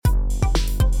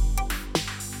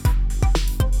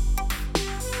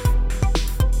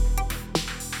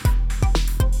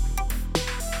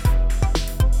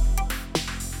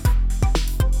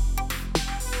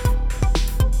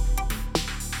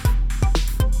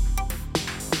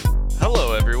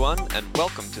everyone, and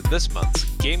welcome to this month's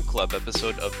Game Club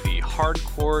episode of the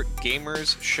Hardcore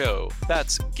Gamers Show.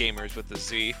 That's Gamers with a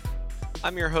Z.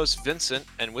 I'm your host, Vincent,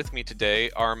 and with me today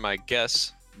are my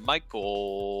guests,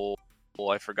 Michael.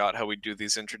 I forgot how we do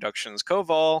these introductions.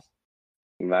 Koval.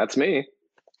 That's me.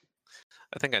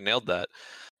 I think I nailed that.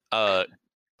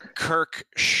 Kirk,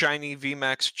 Shiny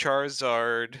VMAX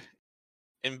Charizard,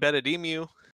 Embedded Emu.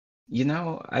 You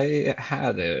know, I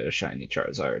had a shiny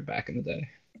Charizard back in the day.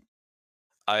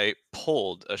 I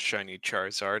pulled a shiny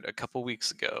Charizard a couple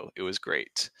weeks ago. It was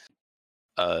great.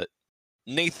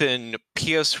 Nathan,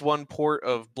 PS1 port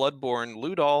of Bloodborne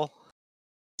Ludol.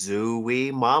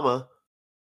 Zooey Mama.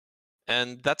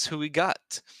 And that's who we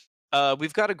got.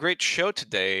 We've got a great show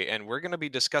today, and we're going to be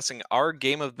discussing our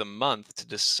game of the month to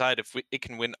decide if it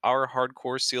can win our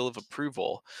hardcore seal of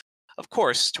approval. Of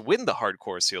course, to win the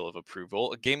hardcore seal of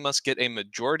approval, a game must get a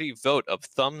majority vote of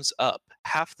thumbs up.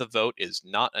 Half the vote is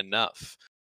not enough.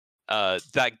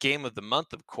 That game of the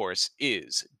month, of course,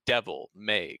 is Devil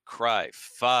May Cry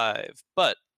 5.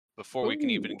 But before we can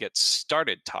even get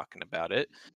started talking about it,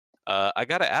 I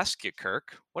got to ask you,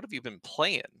 Kirk, what have you been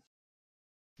playing?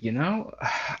 You know,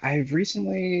 I've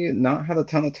recently not had a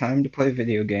ton of time to play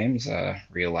video games.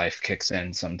 Real life kicks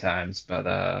in sometimes, but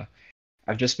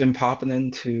I've just been popping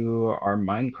into our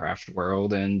Minecraft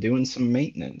world and doing some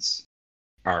maintenance.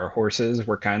 Our horses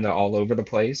were kind of all over the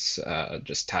place,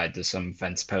 just tied to some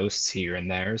fence posts here and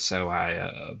there, so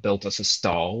I built us a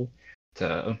stall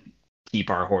to keep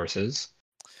our horses.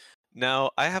 Now,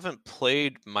 I haven't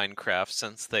played Minecraft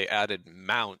since they added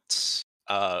mounts,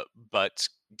 but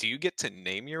do you get to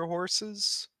name your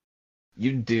horses?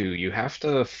 You do. You have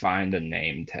to find a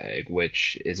name tag,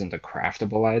 which isn't a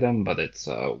craftable item, but it's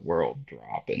a world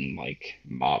drop in like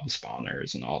mob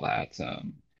spawners and all that.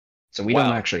 So we don't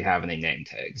Wow. actually have any name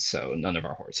tags, so none of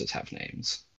our horses have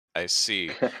names. I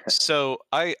see. So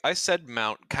I said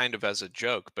mount kind of as a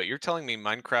joke, but you're telling me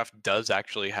Minecraft does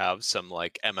actually have some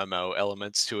like MMO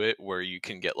elements to it where you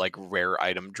can get like rare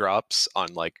item drops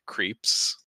on like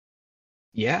creeps?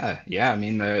 Yeah. I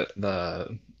mean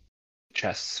the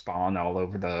chests spawn all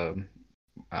over the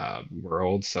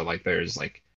world, so like there's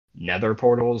like nether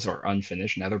portals or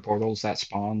unfinished nether portals that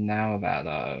spawn now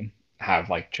that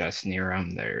have like chests near them.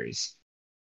 There's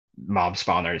mob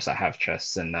spawners that have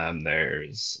chests in them.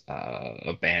 There's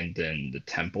abandoned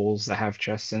temples that have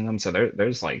chests in them. So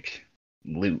there's like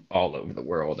loot all over the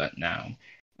world at now.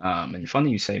 And funny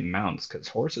you say mounts, because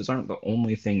horses aren't the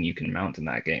only thing you can mount in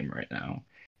that game right now.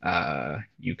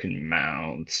 You can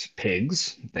mount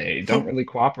pigs. They don't really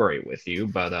cooperate with you,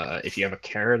 but if you have a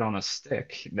carrot on a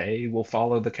stick, they will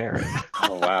follow the carrot.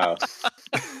 Oh, wow.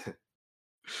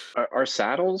 Are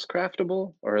saddles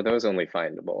craftable, or are those only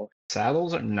findable?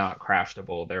 Saddles are not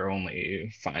craftable, they're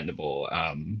only findable.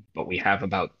 But we have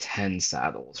about 10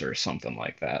 saddles or something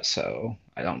like that, so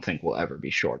I don't think we'll ever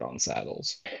be short on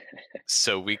saddles.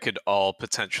 So we could all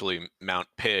potentially mount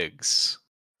pigs.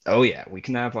 Oh yeah, we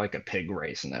can have like a pig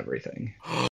race and everything.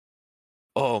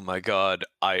 Oh my god.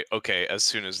 Okay, as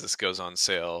soon as this goes on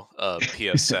sale,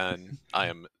 PSN, I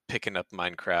am picking up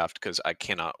Minecraft because I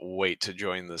cannot wait to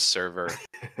join this server.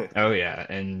 Oh yeah,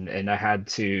 and I had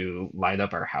to light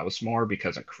up our house more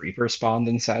because a creeper spawned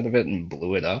inside of it and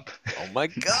blew it up. Oh my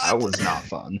That god. was not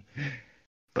fun.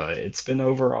 But it's been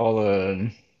overall a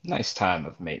nice time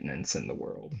of maintenance in the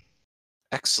world.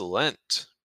 Excellent.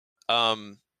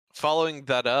 Following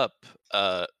that up,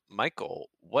 Michael,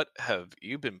 what have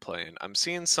you been playing? I'm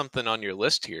seeing something on your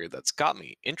list here that's got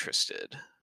me interested.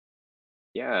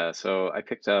 Yeah, so I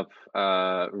picked up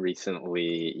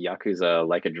recently Yakuza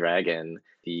Like a Dragon.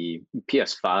 The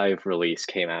PS5 release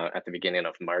came out at the beginning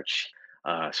of March,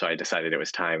 so I decided it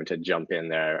was time to jump in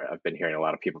there. I've been hearing a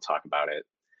lot of people talk about it.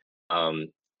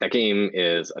 That game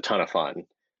is a ton of fun.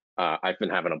 I've been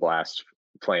having a blast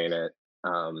playing it.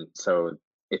 So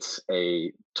it's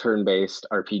a turn-based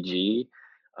RPG,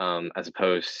 as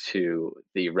opposed to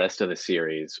the rest of the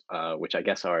series, which I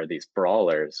guess are these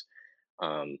brawlers.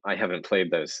 I haven't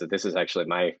played those, so this is actually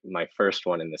my first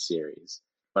one in the series,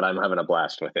 but I'm having a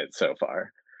blast with it so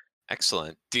far.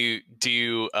 Excellent. Do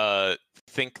you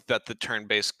think that the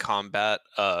turn-based combat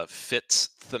fits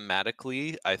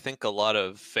thematically? I think a lot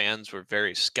of fans were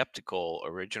very skeptical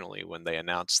originally when they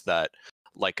announced that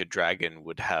Like a Dragon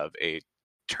would have a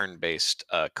turn-based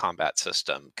combat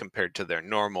system compared to their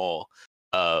normal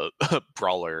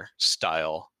brawler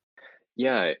style.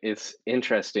 Yeah, it's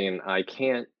interesting. I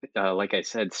can't, like I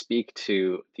said, speak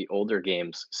to the older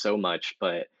games so much,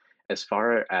 but as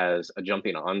far as a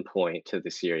jumping on point to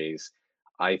the series,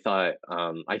 I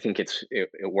think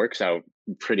it works out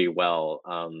pretty well.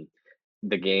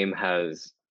 The game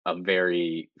has a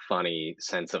very funny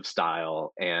sense of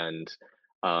style, and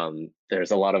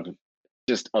there's a lot of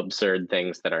just absurd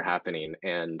things that are happening.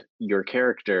 And your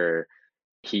character,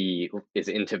 he is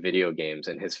into video games,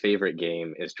 and his favorite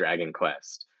game is Dragon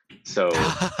Quest. So,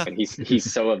 and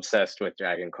he's so obsessed with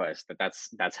Dragon Quest that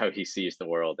that's how he sees the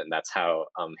world, and that's how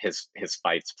his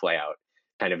fights play out.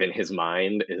 Kind of in his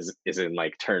mind is in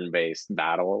like turn-based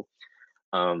battle.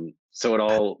 So it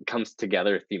all comes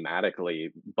together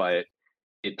thematically, but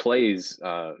it plays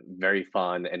very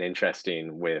fun and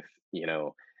interesting with, you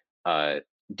know, uh,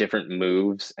 different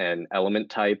moves and element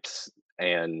types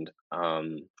and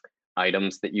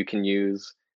items that you can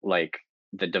use. Like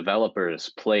the developers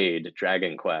played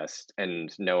Dragon Quest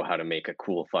and know how to make a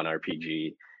cool, fun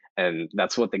RPG. And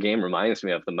that's what the game reminds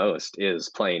me of the most, is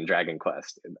playing Dragon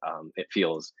Quest. It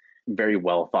feels very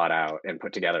well thought out and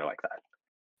put together like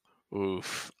that.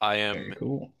 Oof. I Very am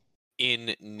cool.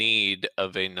 in need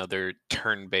of another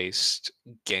turn-based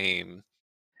game.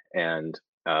 And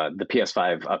the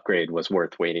PS5 upgrade was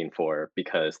worth waiting for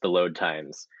because the load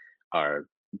times are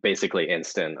basically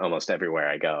instant almost everywhere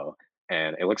I go,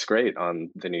 and it looks great on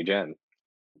the new gen.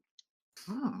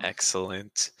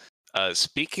 Excellent.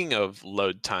 Speaking of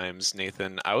load times,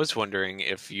 Nathan, I was wondering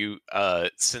if you,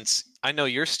 since I know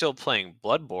you're still playing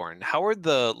Bloodborne, how are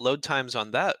the load times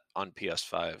on that on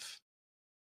PS5?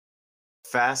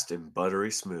 Fast and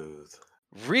buttery smooth.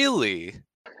 Really?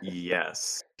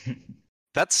 Yes.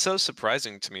 That's so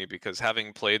surprising to me, because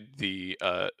having played the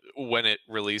when it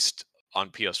released on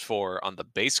PS4 on the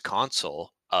base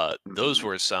console, those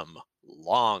were some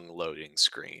long loading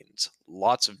screens,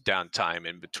 lots of downtime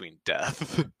in between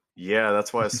death. Yeah,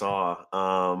 that's what I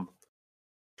saw.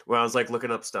 When I was like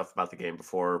looking up stuff about the game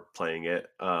before playing it,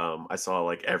 I saw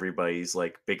like everybody's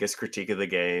like biggest critique of the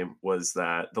game was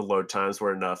that the load times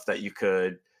were enough that you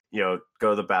could, you know,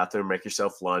 go to the bathroom, make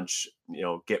yourself lunch, you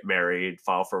know, get married,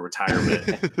 file for retirement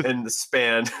in the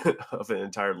span of an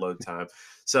entire load time.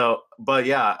 So, but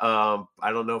yeah,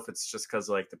 I don't know if it's just because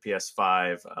like the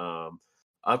PS5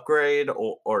 upgrade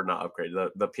or not upgrade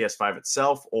the PS5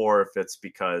 itself, or if it's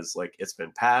because like it's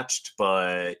been patched.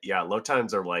 But yeah, load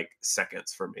times are like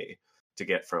seconds for me to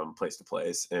get from place to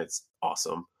place, and it's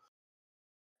awesome.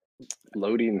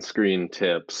 Loading screen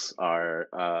tips are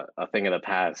a thing of the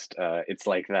past. It's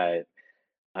like that,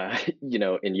 you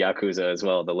know, in Yakuza as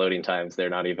well. The loading times, they're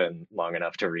not even long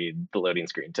enough to read the loading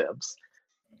screen tips.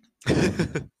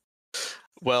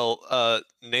 Well,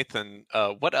 Nathan,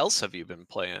 what else have you been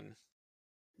playing?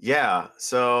 Yeah,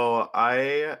 so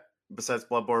I, besides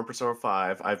Bloodborne, Persona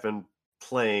 5, I've been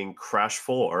playing Crash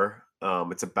 4.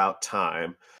 It's about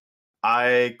time.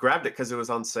 I grabbed it because it was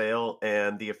on sale,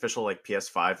 and the official like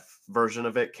PS5 version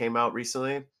of it came out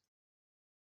recently.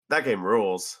 That game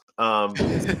rules.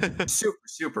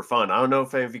 Super fun. I don't know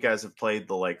if any of you guys have played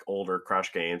the like older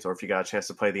Crash games, or if you got a chance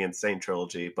to play the Insane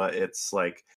trilogy, but it's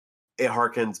like it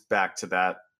harkens back to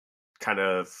that kind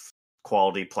of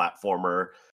quality platformer.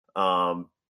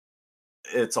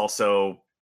 It's also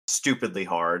stupidly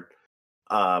hard.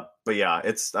 But yeah,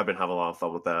 I've been having a lot of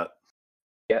fun with that.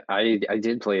 Yeah, I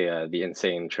did play the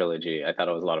Insane trilogy. I thought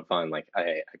it was a lot of fun. Like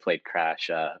I played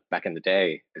Crash back in the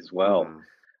day as well.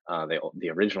 The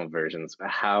original versions.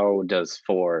 How does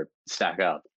 4 stack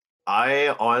up?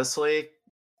 I honestly,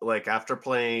 like, after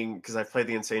playing, because I've played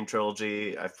the Insane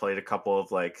trilogy, I've played a couple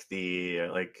of like the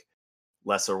like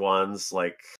lesser ones,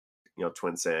 like, you know,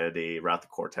 Twin Sanity, Wrath of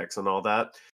Cortex, and all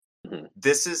that.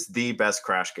 This is the best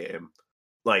Crash game,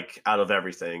 like, out of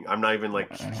everything. I'm not even like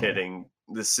kidding.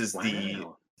 This is the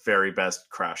very best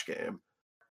Crash game.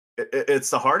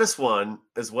 It's the hardest one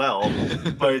as well,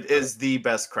 but it is the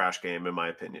best Crash game in my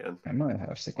opinion. I might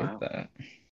have to get that.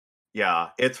 Yeah,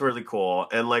 it's really cool.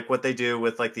 And like what they do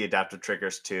with like the adaptive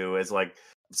triggers too is like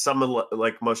some of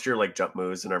like most of your like jump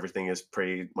moves and everything is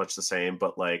pretty much the same,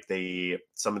 but like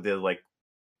some of the like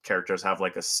characters have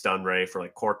like a stun ray for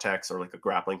like Cortex or like a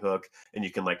grappling hook, and you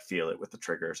can like feel it with the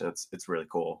triggers, and it's really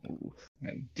cool. Ooh,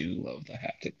 I do love the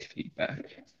haptic feedback.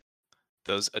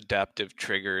 Those adaptive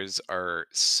triggers are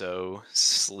so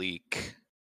sleek.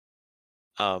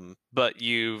 But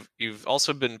you've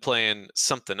also been playing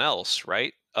something else,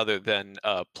 right? Other than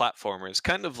platformers,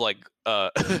 kind of like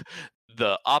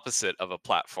the opposite of a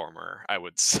platformer, I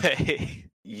would say.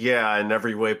 Yeah, in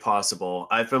every way possible.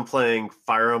 I've been playing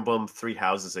Fire Emblem Three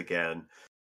Houses again.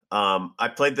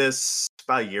 I played this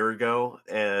about a year ago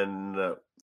and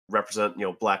represent, you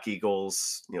know, Black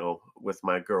Eagles, you know, with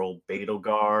my girl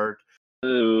Betelgeuse.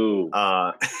 Ooh.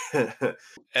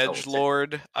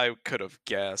 Edgelord, I could have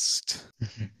guessed.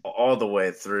 All the way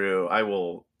through. I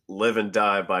will live and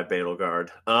die by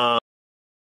Betelgeuse.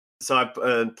 So I've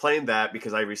been playing that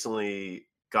because I recently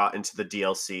got into the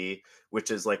DLC, which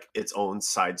is like its own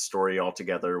side story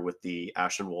altogether with the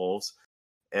Ashen Wolves.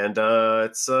 And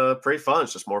it's pretty fun.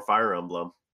 It's just more Fire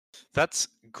Emblem. That's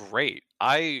great.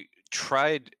 I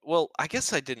tried, well, I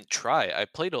guess I didn't try. I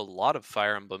played a lot of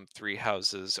Fire Emblem Three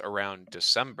Houses around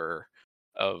December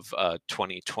of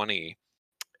 2020,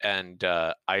 and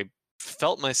I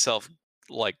felt myself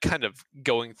like kind of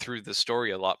going through the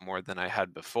story a lot more than I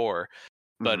had before.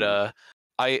 But Mhm.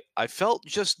 I felt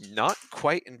just not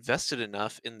quite invested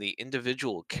enough in the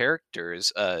individual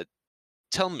characters.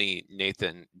 Tell me,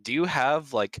 Nathan, do you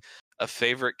have like a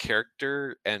favorite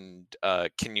character, and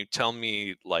can you tell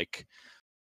me like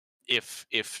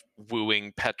if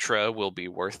wooing Petra will be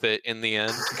worth it in the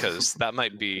end? Because that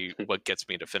might be what gets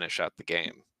me to finish out the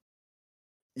game.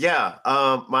 Yeah,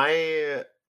 my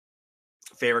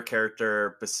favorite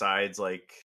character besides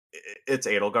like it's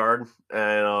Edelgard.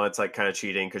 I know it's like kind of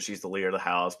cheating because she's the leader of the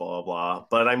house, blah blah blah.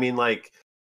 But I mean, like,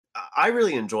 I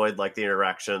really enjoyed like the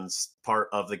interactions part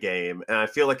of the game, and I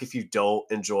feel like if you don't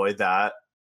enjoy that,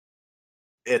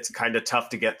 it's kind of tough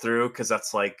to get through because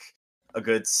that's like a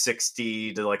good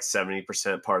 60 to like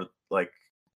 70% part like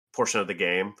portion of the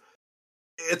game.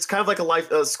 It's kind of like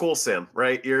a school sim,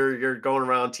 right? You're going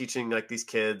around teaching like these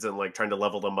kids and like trying to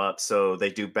level them up so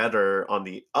they do better on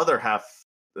the other half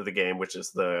of the game, which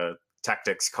is the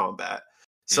tactics combat.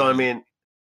 So I Mhm. mean,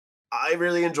 I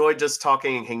really enjoyed just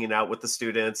talking and hanging out with the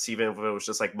students, even if it was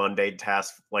just like mundane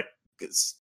tasks like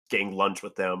getting lunch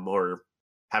with them or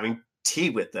having tea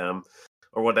with them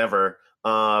or whatever.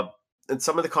 And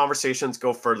some of the conversations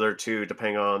go further too,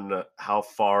 depending on how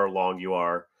far along you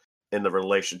are in the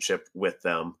relationship with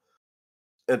them.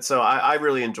 And so I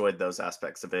really enjoyed those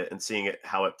aspects of it and seeing it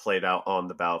how it played out on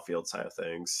the battlefield side of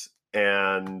things.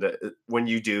 And when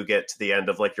you do get to the end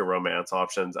of like your romance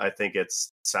options, I think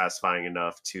it's satisfying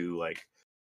enough to like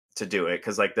to do it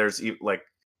because like there's like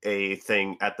a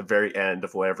thing at the very end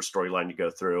of whatever storyline you go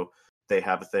through, they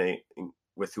have a thing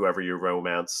with whoever you're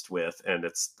romanced with, and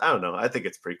it's I don't know, I think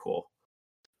it's pretty cool.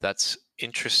 That's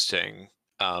interesting.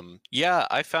 Yeah,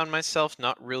 I found myself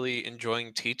not really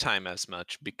enjoying tea time as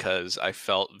much because I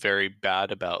felt very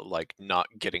bad about like not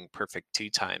getting perfect tea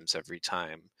times every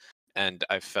time. And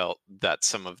I felt that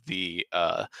some of the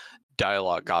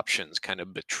dialogue options kind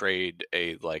of betrayed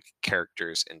a like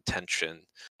character's intention.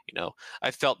 You know,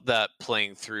 I felt that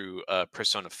playing through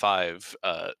Persona 5,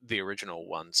 the original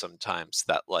one, sometimes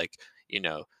that like, you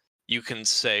know, you can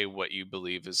say what you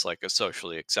believe is like a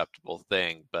socially acceptable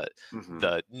thing, but Hmm.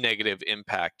 the negative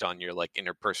impact on your like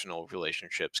interpersonal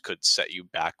relationships could set you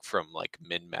back from like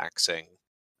min-maxing,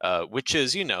 which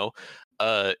is, you know,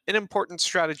 an important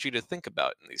strategy to think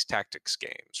about in these tactics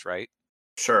games, right?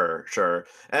 Sure.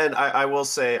 And I will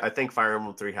say I think Fire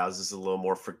Emblem Three Houses is a little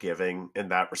more forgiving in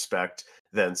that respect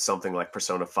than something like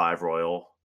Persona 5 Royal.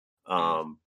 Mm.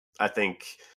 um I think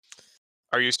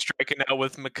Are you striking out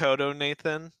with Makoto,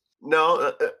 Nathan?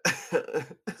 no,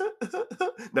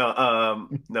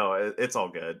 no, it's all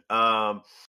good.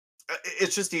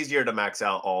 It's just easier to max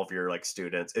out all of your like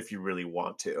students if you really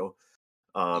want to.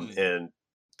 Mm. In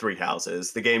Three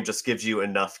Houses, the game just gives you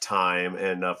enough time and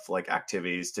enough like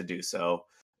activities to do so.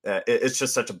 It's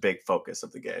just such a big focus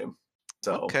of the game.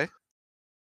 So Okay.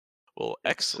 Well,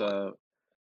 It's excellent. uh,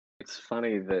 it's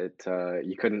funny that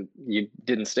you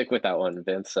didn't stick with that one,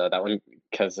 Vince. That one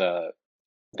because the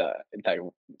that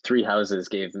Three Houses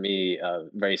gave me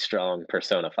very strong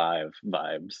Persona 5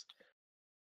 vibes.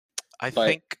 I But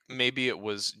think maybe it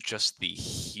was just the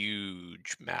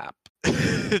huge map,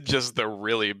 just the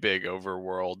really big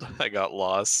overworld. I got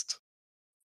lost.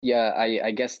 yeah,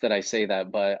 I guess that I say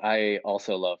that, but I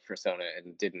also love Persona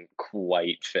and didn't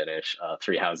quite finish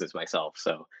Three Houses myself.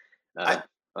 So I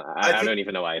uh, I I think don't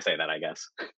even know why I say that, I guess.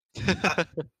 I,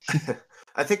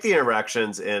 I think the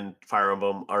interactions in Fire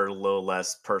Emblem are a little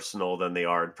less personal than they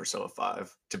are in Persona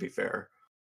 5, to be fair.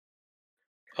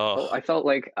 Well, Oh, I felt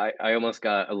like I almost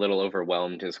got a little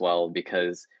overwhelmed as well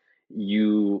because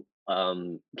you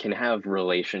can have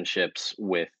relationships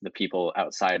with the people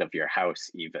outside of your house,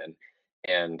 even,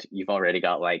 and you've already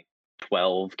got like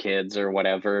 12 kids or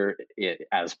whatever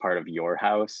as part of your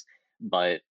house.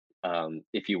 But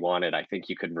if you wanted, I think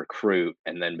you could recruit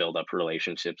and then build up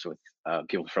relationships with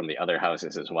people from the other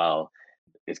houses as well.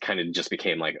 It kind of just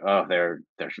became like, oh, there's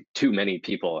too many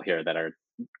people here that are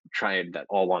trying that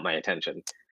all want my attention.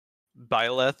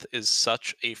 Byleth is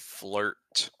such a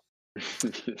flirt.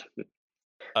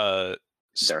 Uh,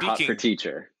 They're hot for speaking,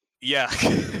 teacher. yeah.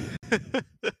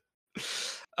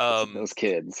 um, Those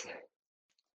kids.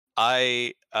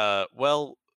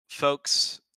 well,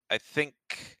 folks, I think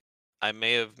I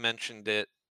may have mentioned it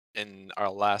in our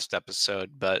last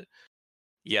episode, but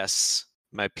yes,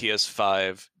 My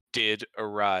PS5 did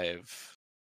arrive.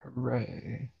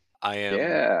 Hooray. I am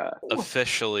Yeah.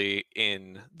 officially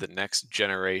in the next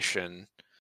generation.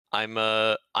 I'm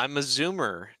a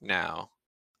zoomer now.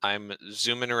 I'm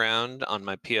zooming around on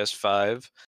my PS5.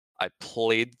 I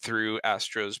played through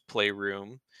Astro's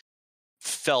Playroom,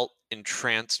 felt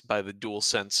entranced by the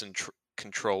DualSense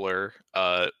controller.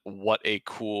 What a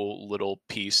cool little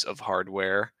piece of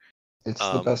hardware. It's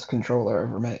the best controller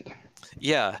ever made.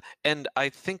 Yeah, and I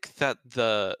think that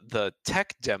the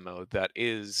tech demo that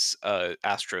is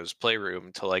Astro's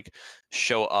Playroom to like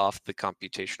show off the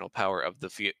computational power of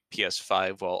the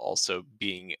PS5 while also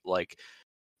being like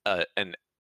an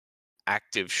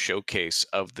active showcase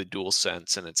of the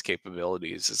DualSense and its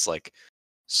capabilities is like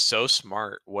so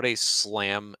smart. What a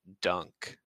slam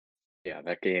dunk. Yeah,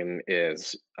 that game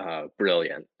is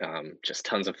brilliant. Just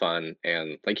tons of fun.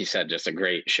 And like you said, just a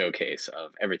great showcase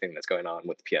of everything that's going on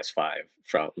with the PS5,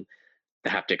 from the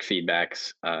haptic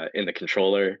feedbacks in the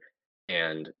controller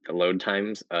and the load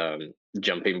times.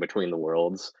 Jumping between the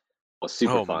worlds was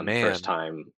super Oh fun the first man.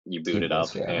 time you boot it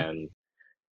Seamless, up yeah. and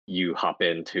you hop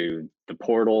into the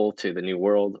portal to the new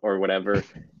world or whatever,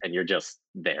 and you're just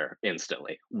there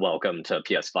instantly. Welcome to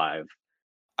PS5.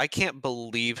 I can't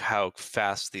believe how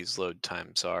fast these load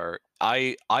times are.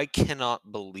 I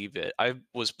cannot believe it. I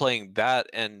was playing that,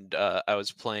 and I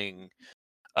was playing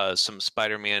some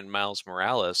Spider-Man Miles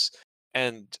Morales,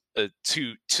 and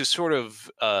to sort of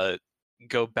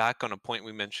go back on a point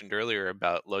we mentioned earlier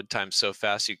about load time so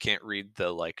fast you can't read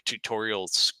the like tutorial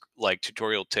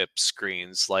tip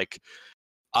screens. Like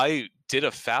I did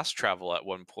a fast travel at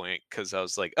one point because I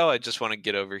was like, oh, I just want to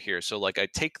get over here. So like I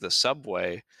take the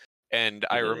subway, and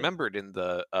I Mhm. remembered in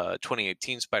the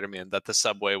 2018 Spider-Man that the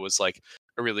subway was like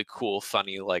a really cool,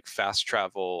 funny, like fast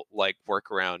travel like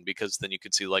workaround, because then you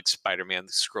could see like Spider-Man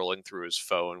scrolling through his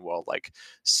phone while like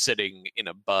sitting in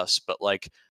a bus. But like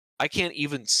I can't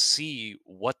even see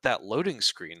what that loading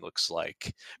screen looks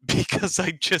like because I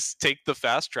just take the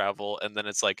fast travel and then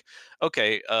it's like,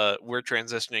 okay, we're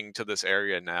transitioning to this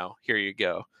area now. Here you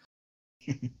go.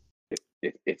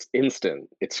 It's instant.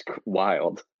 It's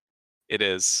wild. It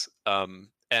is.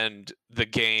 And the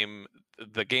game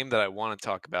that I want to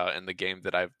talk about and the game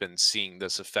that I've been seeing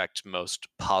this effect most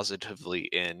positively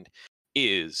in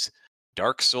is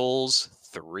Dark Souls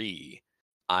 3.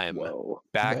 I'm Whoa.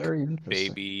 back, Very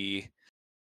interesting. baby.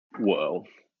 Whoa.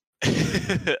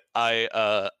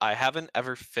 I haven't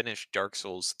ever finished Dark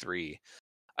Souls 3.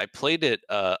 I played it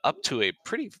up to a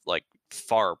pretty like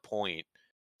far point.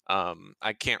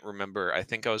 I can't remember. I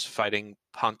think I was fighting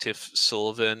Pontiff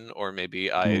Sullivan, or maybe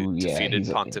I Ooh, yeah,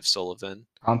 defeated Pontiff Sullivan.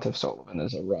 Pontiff Sullivan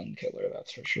is a run killer,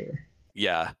 that's for sure.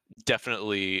 Yeah,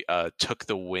 definitely took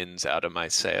the winds out of my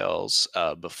sails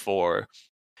before.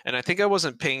 And I think I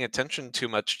wasn't paying attention too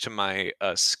much to my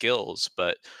skills,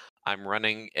 but I'm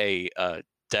running a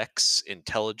Dex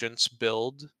intelligence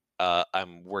build.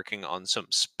 I'm working on some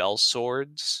spell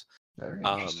swords. Very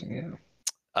interesting,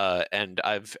 And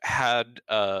I've had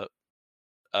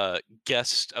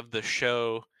guest of the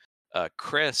show,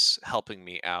 Chris, helping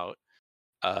me out,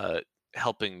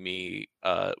 helping me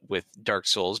with Dark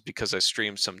Souls because I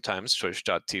stream sometimes,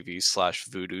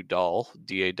 twitch.tv/voodoo doll,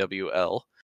 DAWL,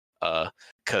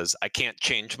 because I can't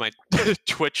change my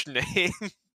Twitch name.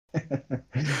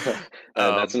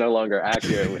 That's no longer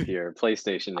accurate with your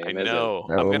PlayStation I name, is it? know.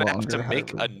 No I'm gonna have to longer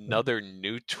make Harvard. another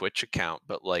new Twitch account,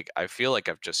 but like I feel like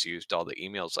I've just used all the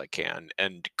emails I can.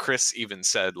 And Chris even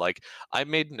said like I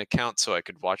made an account so I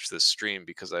could watch this stream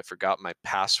because I forgot my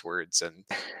passwords, and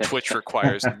Twitch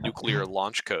requires nuclear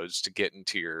launch codes to get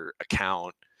into your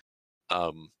account.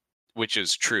 Which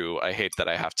is true. I hate that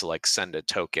I have to like send a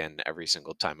token every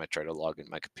single time I try to log in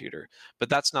my computer. But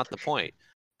that's not the point.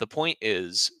 The point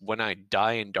is, when I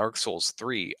die in Dark Souls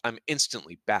 3, I'm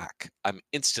instantly back. I'm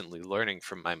instantly learning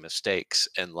from my mistakes,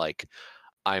 and like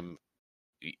I'm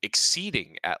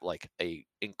exceeding at like a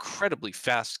incredibly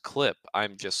fast clip.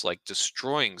 I'm just like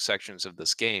destroying sections of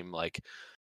this game, like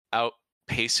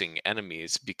outpacing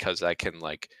enemies because I can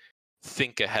like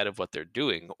think ahead of what they're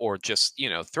doing, or just, you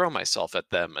know, throw myself at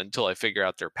them until I figure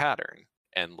out their pattern.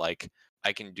 And like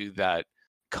I can do that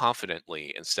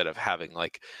confidently instead of having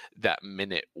like that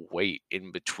minute wait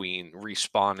in between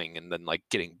respawning and then like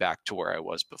getting back to where I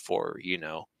was before, you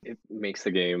know. It makes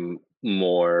the game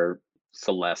more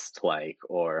Celeste-like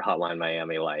or Hotline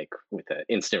Miami-like with an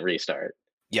instant restart.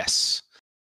 Yes.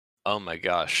 Oh my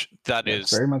gosh. That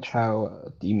That's is very much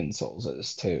how Demon Souls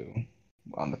is too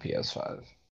on the PS5.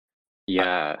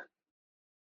 Yeah.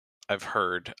 I've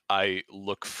heard. I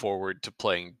look forward to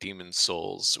playing Demon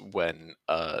Souls when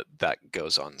that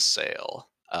goes on sale,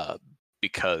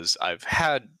 because I've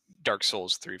had Dark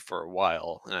Souls 3 for a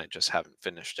while, and I just haven't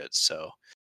finished it. So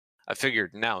I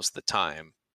figured now's the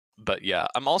time. But yeah,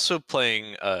 I'm also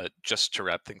playing, just to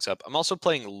wrap things up, I'm also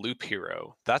playing Loop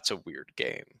Hero. That's a weird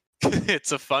game.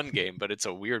 It's a fun game, but it's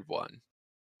a weird one.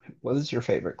 What is your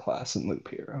favorite class in Loop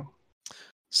Hero?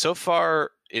 So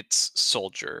far, it's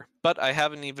Soldier, but I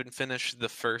haven't even finished the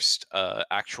first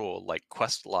actual like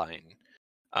quest line.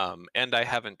 And I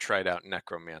haven't tried out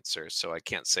Necromancer, so I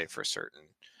can't say for certain.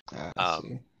 I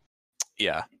see.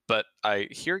 Yeah, but I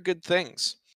hear good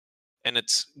things, and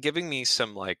it's giving me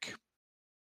some like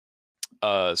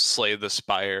Slay the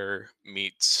Spire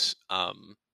meets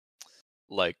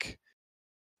like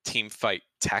team fight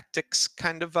tactics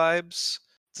kind of vibes.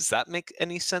 Does that make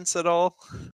any sense at all?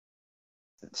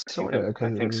 Sort of, I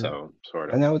think because so,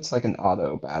 sort I of. know it's like an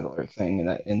auto battler thing,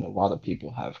 and a lot of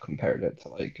people have compared it to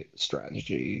like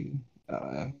strategy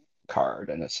card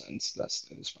in a sense. That's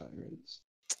the Spires.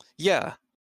 Yeah.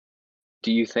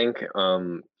 Do you think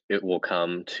it will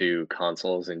come to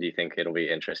consoles, and do you think it'll be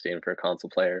interesting for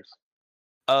console players?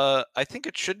 I think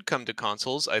it should come to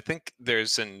consoles. I think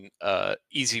there's an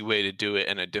easy way to do it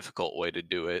and a difficult way to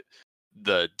do it.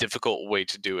 The difficult way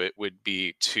to do it would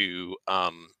be to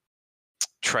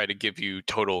try to give you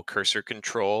total cursor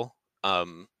control,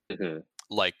 Hmm.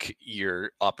 like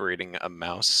you're operating a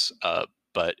mouse.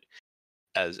 But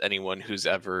as anyone who's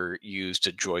ever used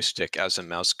a joystick as a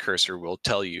mouse cursor will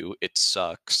tell you, it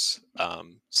sucks.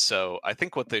 So I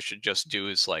think what they should just do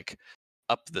is like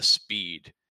up the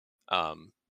speed.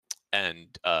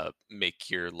 And make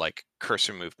your like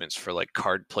cursor movements for like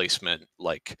card placement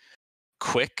like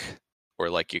quick, or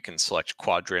like you can select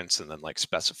quadrants and then like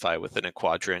specify within a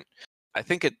quadrant. I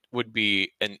think it would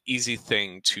be an easy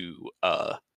thing to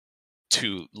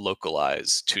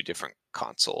localize to different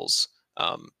consoles.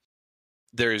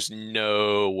 There's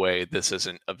no way this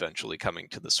isn't eventually coming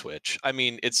to the Switch. I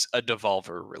mean, it's a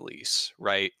Devolver release,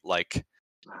 right? Like,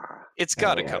 it's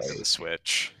got to come to the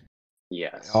Switch.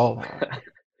 Yes. Oh,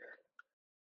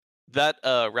 That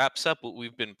wraps up what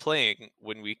we've been playing.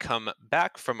 When we come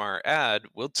back from our ad,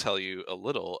 we'll tell you a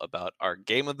little about our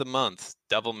game of the month,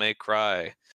 Devil May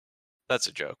Cry. That's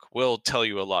a joke. We'll tell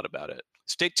you a lot about it.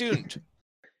 Stay tuned.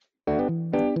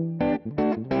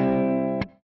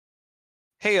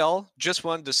 Hey, all. Just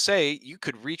wanted to say you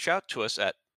could reach out to us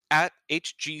at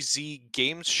HGZ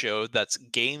Games Show. That's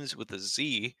games with a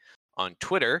Z on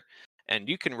Twitter. And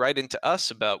you can write into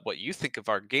us about what you think of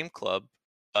our game club,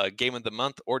 game of the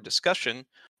month, or discussion,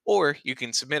 or you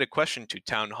can submit a question to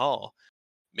Town Hall.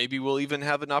 Maybe we'll even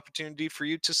have an opportunity for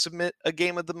you to submit a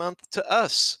game of the month to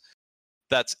us.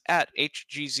 That's at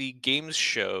HGZ Games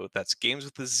Show. That's games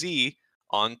with a Z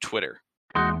on Twitter.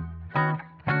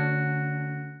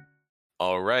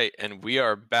 All right, and we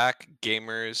are back,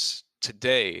 gamers.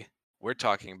 Today, we're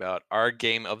talking about our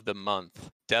game of the month,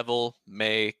 Devil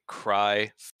May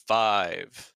Cry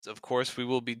 5. Of course, we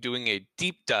will be doing a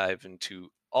deep dive into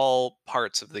all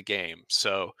parts of the game,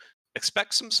 so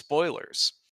expect some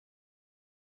spoilers.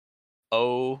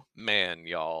 Oh man,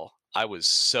 y'all. I was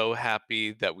so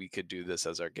happy that we could do this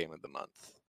as our game of the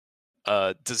month.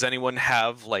 Does anyone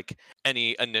have like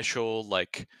any initial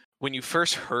like when you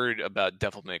first heard about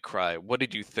Devil May Cry, what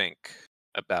did you think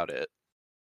about it?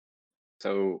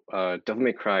 So, Devil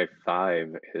May Cry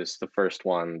 5 is the first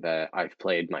one that I've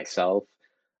played myself.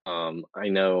 I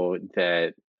know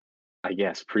that, I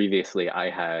guess previously I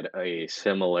had a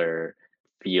similar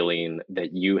feeling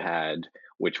that you had,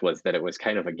 which was that it was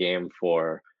kind of a game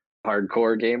for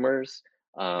hardcore gamers.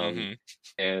 Um, Mm-hmm.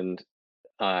 and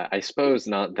I suppose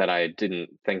not that I didn't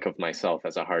think of myself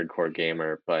as a hardcore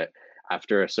gamer, but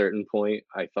after a certain point,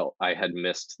 I felt I had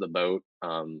missed the boat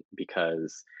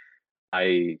because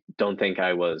I don't think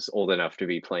I was old enough to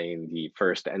be playing the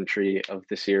first entry of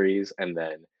the series, and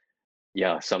then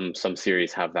yeah, some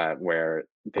series have that where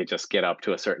they just get up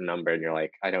to a certain number, and you're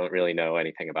like, I don't really know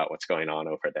anything about what's going on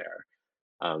over there.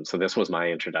 So this was my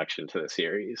introduction to the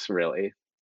series, really.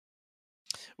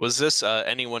 Was this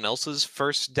anyone else's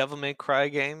first Devil May Cry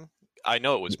game? I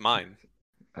know it was mine.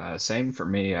 same for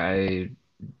me. I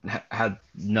had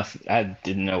nothing. I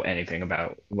didn't know anything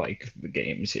about like the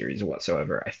game series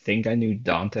whatsoever. I think I knew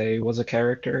Dante was a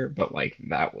character, but like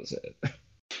that was it.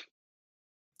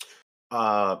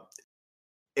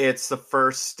 It's the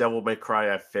first Devil May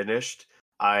Cry I finished.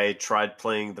 I tried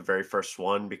playing the very first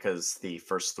one because the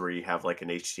first three have like an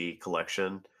HD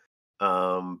collection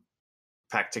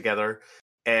packed together.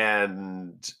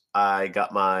 And I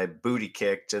got my booty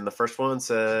kicked, and the first one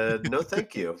said, no,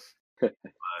 thank you. And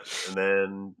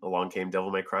then along came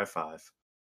Devil May Cry 5.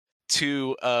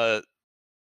 To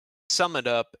sum it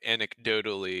up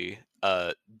anecdotally,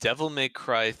 Devil May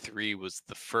Cry 3 was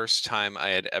the first time I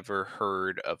had ever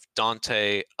heard of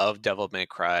Dante, of Devil May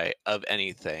Cry, of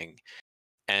anything.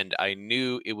 And I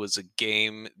knew it was a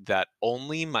game that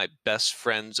only my best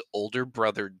friend's older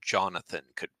brother Jonathan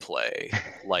could play.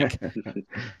 Like,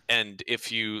 and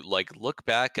if you like look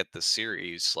back at the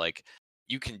series, like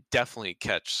you can definitely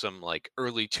catch some like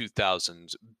early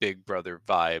 2000s Big Brother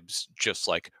vibes just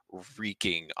like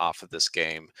reeking off of this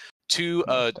game. To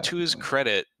his Definitely.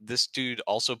 credit, this dude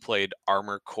also played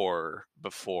Armored Core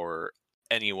before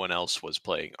anyone else was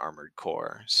playing Armored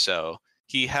Core. So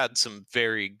he had some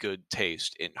very good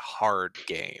taste in hard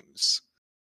games.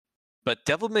 But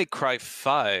Devil May Cry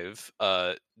 5,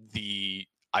 the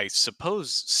I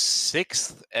suppose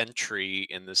sixth entry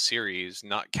in the series,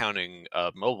 not counting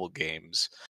mobile games,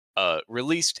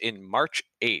 released in March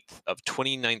 8th of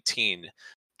 2019,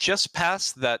 just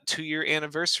past that 2-year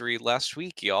anniversary last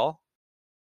week, y'all.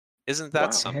 Isn't that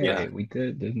Wow. something? Yeah. Hey, we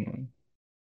did, didn't we?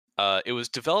 It was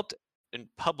developed and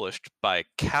published by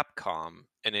Capcom,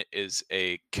 and it is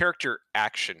a character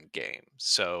action game.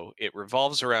 So it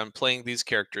revolves around playing these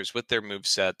characters with their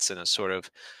movesets in a sort of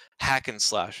hack and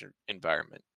slash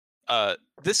environment.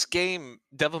 This game,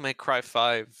 Devil May Cry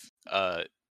 5,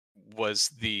 was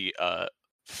the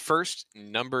first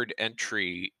numbered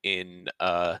entry in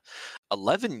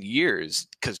 11 years,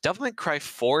 because Devil May Cry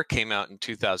 4 came out in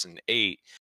 2008,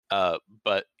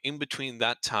 but in between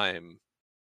that time,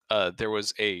 there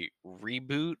was a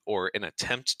reboot or an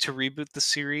attempt to reboot the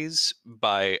series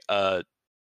by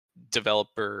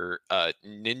developer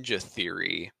Ninja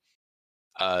Theory,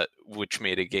 which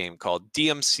made a game called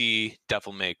DMC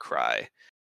Devil May Cry.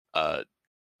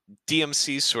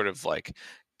 DMC sort of like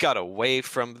got away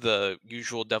from the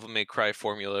usual Devil May Cry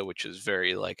formula, which is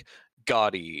very like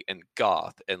gaudy and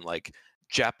goth and like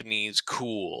Japanese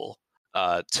cool,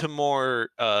 to more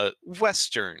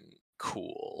Western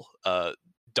cool.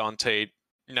 Dante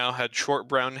now had short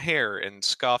brown hair and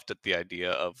scoffed at the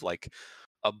idea of like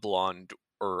a blonde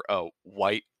or a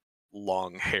white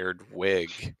long-haired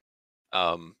wig.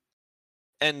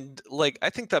 And like I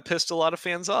think that pissed a lot of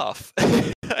fans off.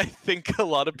 I think a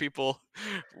lot of people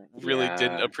really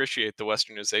didn't Yeah. appreciate the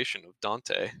westernization of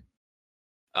Dante.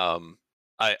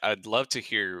 I'd love to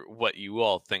hear what you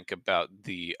all think about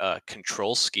the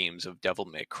control schemes of Devil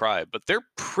May Cry, but they're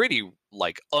pretty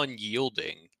like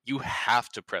unyielding. You have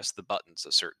to press the buttons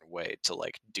a certain way to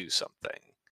like do something.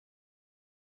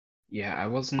 Yeah, I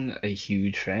wasn't a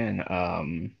huge fan.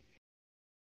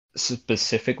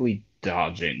 Specifically,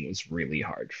 dodging was really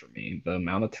hard for me. The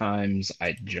amount of times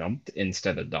I jumped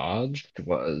instead of dodged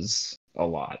was a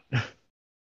lot.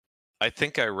 I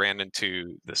think I ran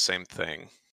into the same thing.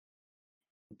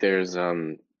 There's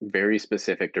very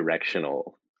specific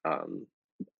directional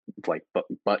like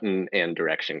button and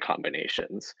direction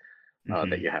combinations that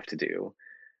Mhm. you have to do.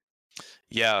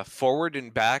 Yeah, forward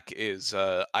and back is,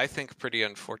 I think, pretty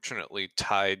unfortunately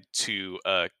tied to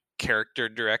character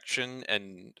direction,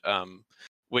 and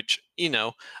which, you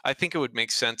know, I think it would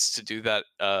make sense to do that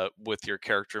with your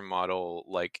character model,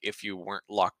 like if you weren't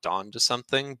locked on to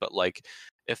something. But like,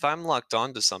 if I'm locked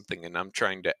on to something and I'm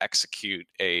trying to execute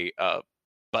a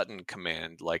button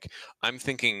command, like I'm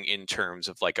thinking in terms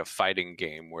of like a fighting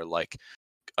game where like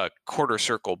a quarter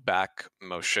circle back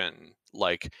motion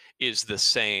like is the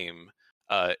same,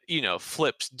 you know,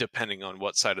 flips depending on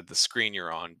what side of the screen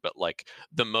you're on, but like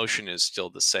the motion is still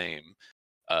the same.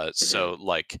 So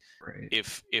like Right.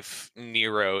 if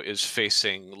Nero is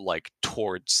facing like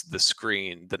towards the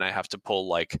screen, then I have to pull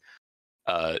like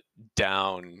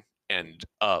down and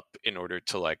up in order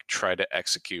to like try to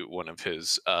execute one of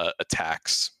his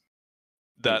attacks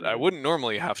that I wouldn't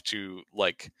normally have to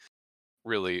like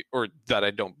really, or that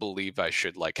I don't believe I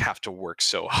should like have to work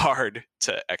so hard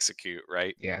to execute,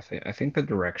 right? Yeah, I think the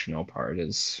directional part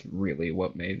is really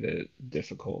what made it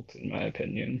difficult, in my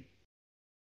opinion.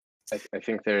 I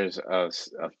think there's a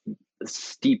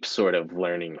steep sort of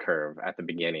learning curve at the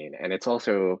beginning, and it's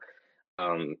also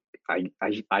um,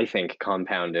 I think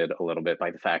compounded a little bit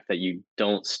by the fact that you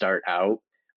don't start out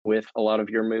with a lot of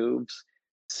your moves,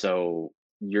 so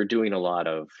you're doing a lot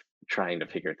of trying to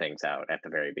figure things out at the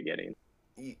very beginning.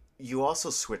 You also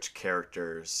switch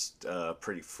characters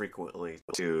pretty frequently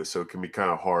too, so it can be kind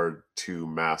of hard to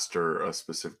master a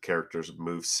specific character's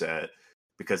move set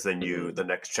because then the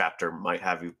next chapter might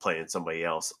have you playing somebody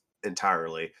else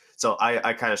entirely. So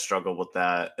I kind of struggle with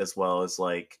that, as well as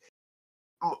like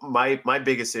my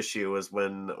biggest issue is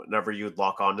whenever you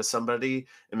lock onto somebody,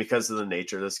 and because of the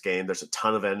nature of this game, there's a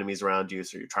ton of enemies around you,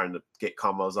 so you're trying to get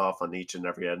combos off on each and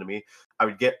every enemy. I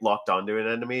would get locked onto an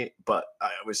enemy, but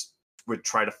I was would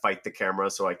try to fight the camera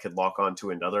so I could lock on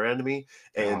to another enemy,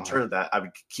 and in turn of that, I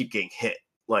would keep getting hit,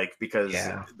 like because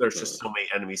Yeah. there's just so many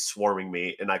enemies swarming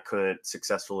me, and I couldn't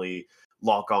successfully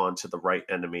lock on to the right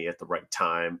enemy at the right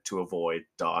time to avoid,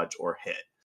 dodge, or hit.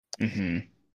 Hmm.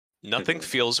 Nothing Mhm.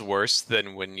 feels worse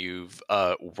than when you've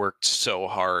worked so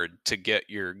hard to get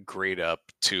your grade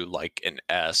up to like an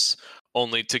S,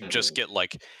 only to just Mhm. get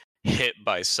like hit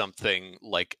by something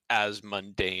like as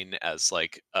mundane as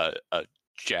like a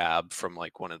jab from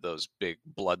like one of those big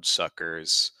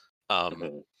bloodsuckers.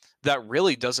 Mhm. That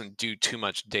really doesn't do too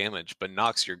much damage, but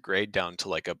knocks your grade down to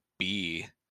like a B.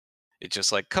 It's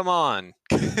just like, come on.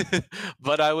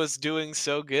 But I was doing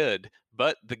so good.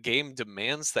 But the game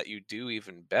demands that you do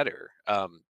even better.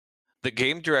 The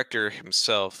game director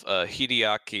himself,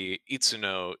 Hideaki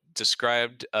Itsuno,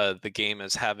 described the game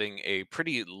as having a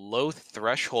pretty low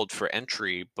threshold for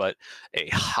entry, but a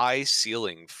high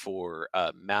ceiling for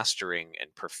mastering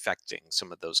and perfecting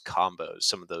some of those combos,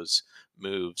 some of those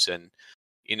moves. And,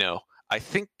 you know, I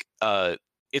think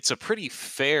it's a pretty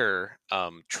fair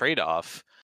trade off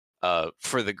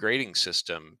for the grading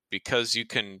system because you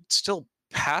can still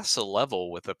pass a level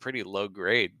with a pretty low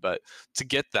grade, but to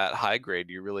get that high grade,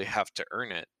 you really have to earn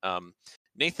it.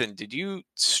 Nathan, did you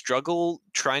struggle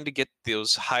trying to get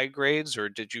those high grades, or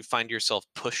did you find yourself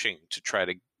pushing to try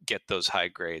to get those high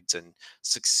grades and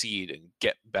succeed and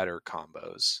get better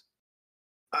combos?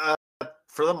 Uh,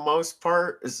 for the most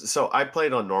part, so I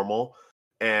played on normal,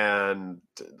 and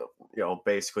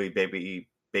basically baby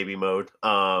mode.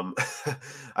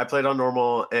 I played on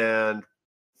normal, and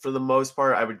for the most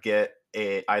part, I would get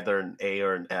either an A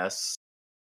or an S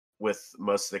with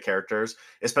most of the characters,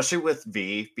 especially with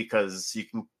V, because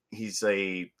he's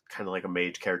a kind of like a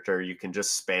mage character. You can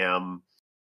just spam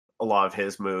a lot of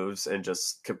his moves and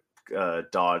just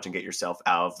dodge and get yourself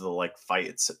out of the like fight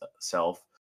itself.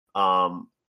 Um,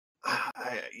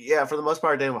 yeah, for the most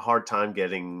part, I didn't have a hard time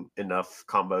getting enough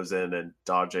combos in and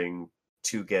dodging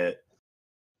to get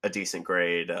a decent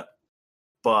grade.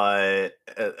 But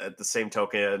at the same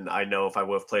token, I know if I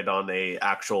would have played on a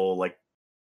actual like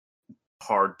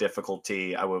hard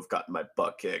difficulty, I would have gotten my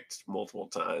butt kicked multiple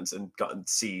times and gotten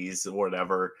C's or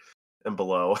whatever and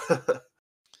below.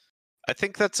 I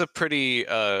think that's a pretty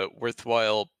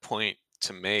worthwhile point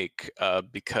to make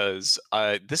because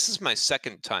this is my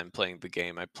second time playing the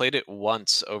game. I played it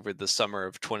once over the summer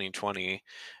of 2020,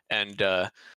 and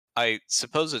I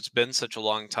suppose it's been such a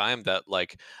long time that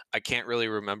like I can't really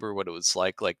remember what it was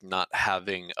like not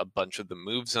having a bunch of the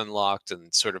moves unlocked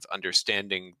and sort of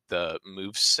understanding the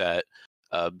move set.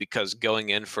 Because going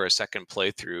in for a second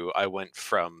playthrough, I went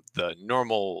from the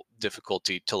normal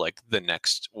difficulty to like the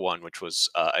next one, which was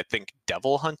I think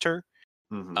Devil Hunter.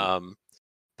 Mhm.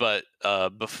 But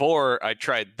before I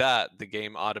tried that, the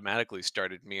game automatically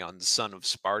started me on Son of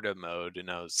Sparta mode, and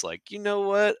I was like, you know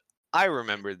what? I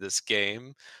remember this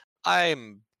game.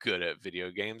 I'm good at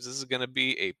video games. This is going to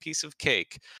be a piece of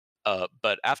cake.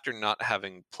 But after not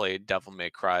having played Devil May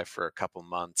Cry for a couple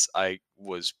months, I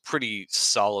was pretty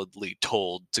solidly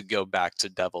told to go back to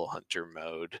Devil Hunter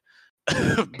mode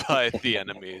by the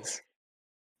enemies.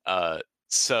 Uh,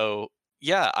 so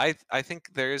yeah, I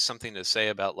think there is something to say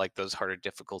about like those harder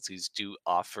difficulties do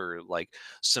offer like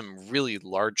some really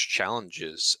large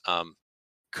challenges.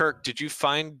 Kirk, did you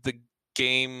find the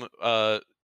game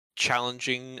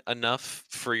challenging enough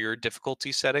for your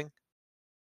difficulty setting?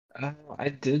 I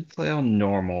did play on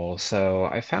normal, so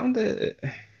I I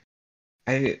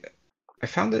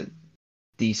found it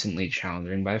decently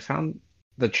challenging, but I found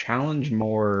the challenge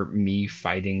more me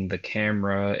fighting the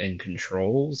camera and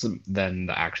controls than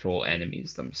the actual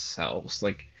enemies themselves.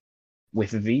 Like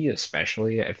with V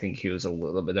especially, I think he was a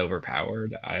little bit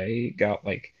overpowered. I got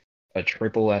like a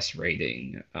triple S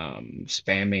rating,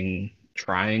 spamming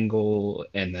triangle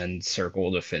and then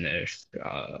circle to finish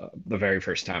the very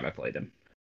first time I played him.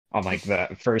 On like the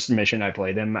first mission I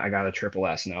played him, I got a triple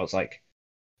S and I was like,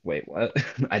 wait, what?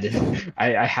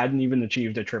 I hadn't even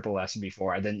achieved a triple S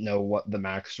before. I didn't know what the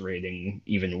max rating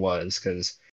even was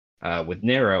because with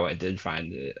Nero, I did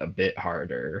find it a bit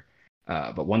harder.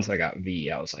 But once I got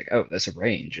V, I was like, oh, that's a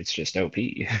range. It's just OP.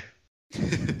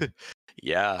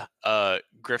 Yeah,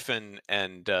 Griffin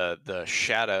and the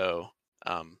Shadow.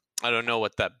 I don't know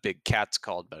what that big cat's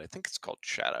called, but I think it's called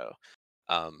Shadow.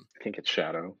 I think it's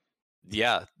Shadow.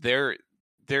 Yeah, they're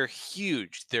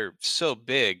huge. They're so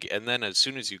big, and then as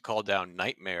soon as you call down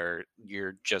Nightmare,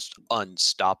 you're just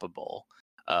unstoppable.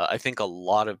 I think a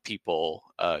lot of people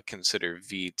consider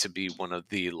V to be one of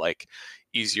the like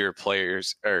easier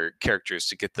players or characters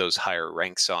to get those higher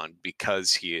ranks on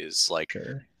because he is like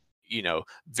Sure.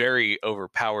 very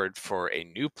overpowered for a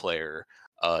new player,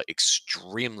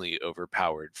 extremely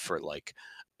overpowered for like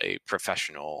a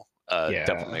professional Devil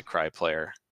Yeah. May Cry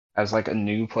player. As like a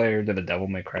new player to the Devil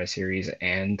May Cry series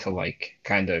and to like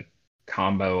kind of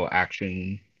combo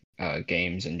action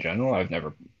games in general, I've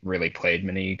never really played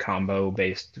many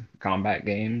combo-based combat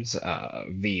games.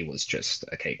 V was just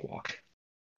a cakewalk.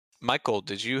 Michael,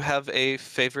 did you have a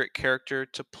favorite character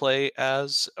to play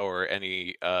as, or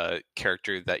any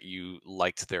character that you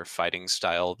liked their fighting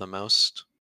style the most?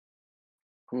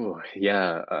 Ooh,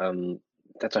 yeah,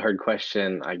 that's a hard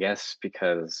question, I guess,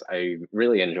 because I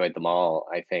really enjoyed them all.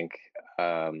 I think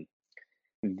um,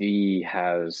 V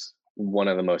has one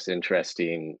of the most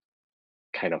interesting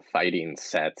kind of fighting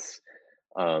sets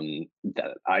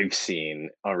that I've seen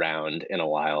around in a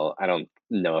while. I don't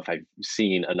know if I've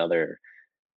seen another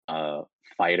uh,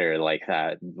 fighter like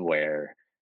that where,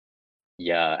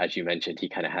 yeah, as you mentioned, he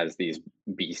kind of has these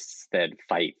beasts that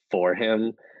fight for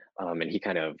him, and he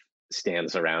kind of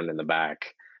stands around in the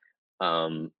back.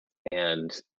 Um,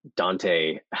 and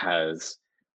Dante has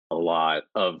a lot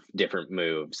of different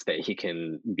moves that he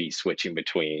can be switching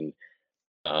between,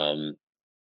 um,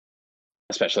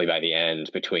 especially by the end,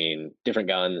 between different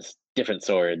guns, different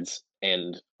swords,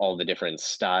 and all the different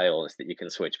styles that you can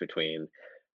switch between.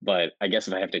 But I guess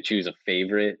if I have to choose a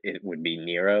favorite, it would be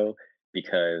Nero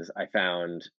because I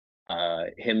found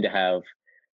him to have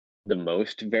the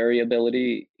most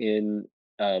variability in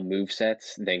move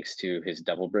sets thanks to his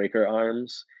double breaker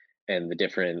arms and the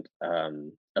different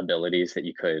abilities that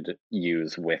you could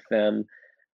use with them,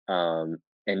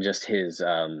 and just his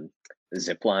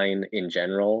zip line in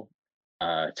general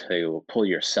to pull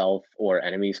yourself or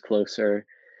enemies closer,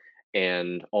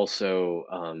 and also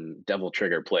devil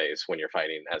trigger plays when you're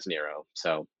fighting as Nero.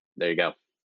 So there you go.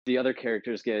 The other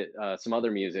characters get some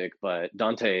other music, but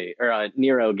Dante or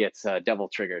Nero gets devil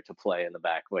trigger to play in the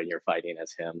back when you're fighting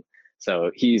as him.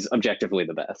 So he's objectively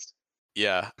the best.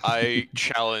 Yeah, I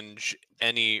challenge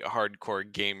any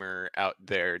hardcore gamer out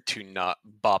there to not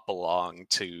bop along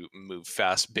to Move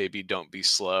Fast Baby Don't Be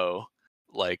Slow.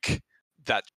 Like,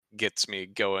 that gets me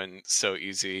going so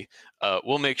easy.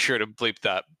 We'll make sure to bleep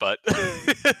that, but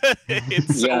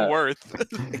it's Yeah. so worth.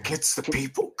 It gets the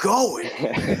people going.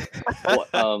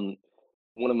 Well,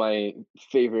 one of my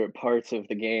favorite parts of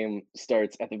the game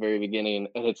starts at the very beginning,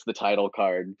 and it's the title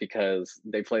card because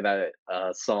they play that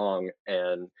song,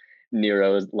 and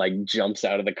Nero like jumps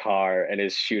out of the car and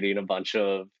is shooting a bunch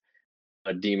of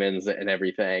demons and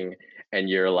everything, and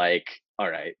you're like, all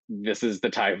right, this is the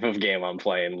type of game I'm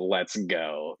playing. Let's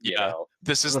go. You Yeah, know?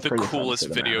 this is That's a the pretty fun coolest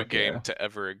video cinematic, game yeah. to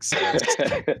ever exist.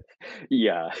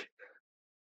 Yeah.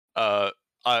 Uh,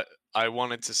 I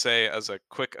wanted to say as a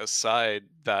quick aside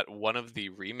that one of the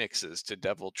remixes to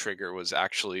Devil Trigger was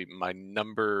actually my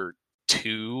number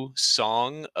 2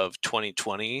 song of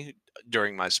 2020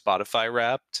 during my Spotify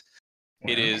Wrapped.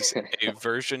 It Wow. is a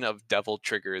version of Devil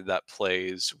Trigger that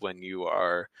plays when you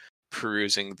are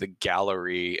perusing the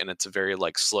gallery, and it's a very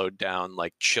like slowed down,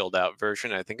 like chilled out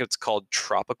version. I think it's called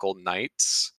Tropical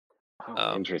Nights.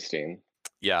 Oh, interesting.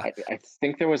 Yeah, I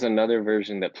think there was another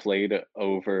version that played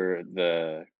over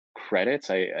the credits.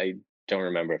 I don't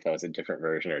remember if that was a different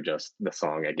version or just the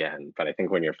song again, but I think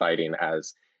when you're fighting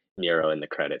as Nero in the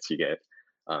credits, you get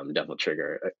Devil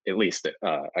Trigger, at least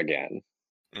again.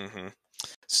 hmm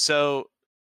So,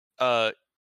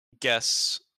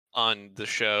 guests on the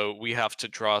show, we have to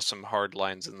draw some hard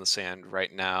lines in the sand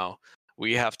right now.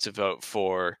 We have to vote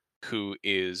for who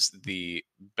is the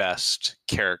best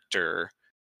character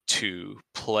to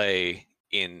play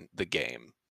in the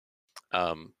game.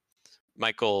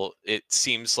 Michael, it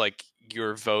seems like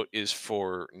your vote is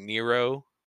for Nero.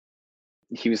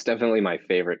 He was definitely my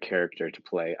favorite character to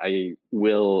play. I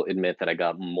will admit that I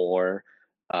got more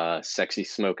sexy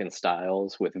smoke and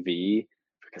styles with V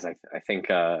because I think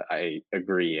I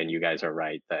agree, and you guys are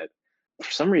right that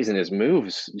for some reason his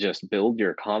moves just build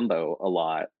your combo a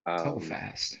lot. So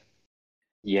fast.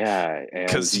 Yeah, and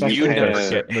 'Cause you you Especially never kinda,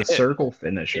 get the hit. circle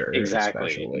finisher, exactly.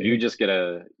 especially. You just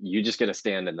gotta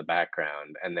stand in the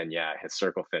background, and then yeah, his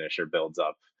circle finisher builds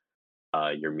up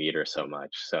your meter so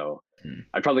much. So Hmm.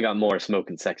 I probably got more smoke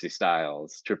and sexy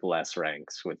styles, triple S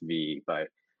ranks with V, but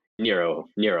Nero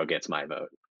gets my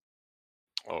vote.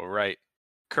 All right.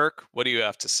 Kirk, what do you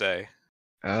have to say?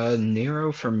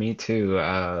 Nero for me too.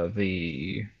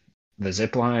 The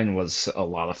zip line was a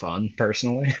lot of fun,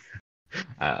 personally.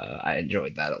 I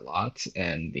enjoyed that a lot,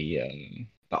 and the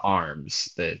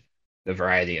arms, the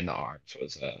variety in the arms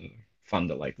was fun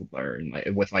to like learn. Like,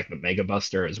 with like the Mega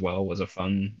Buster as well was a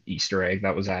fun Easter egg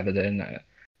that was added in.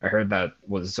 I heard that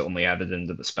was only added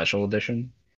into the special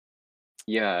edition.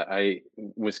 Yeah, I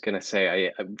was gonna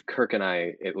say Kirk and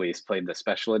I at least played the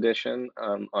special edition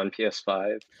on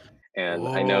PS5, and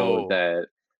I know Whoa. that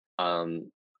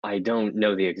I don't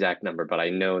know the exact number, but I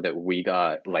know that we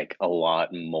got like a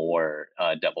lot more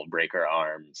Devil Breaker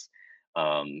arms.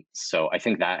 So I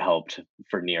think that helped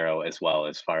for Nero as well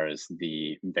as far as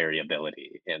the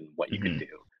variability in what you could Mhm.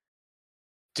 do.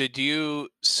 Did you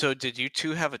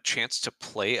two have a chance to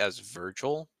play as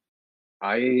Virgil?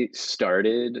 I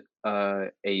started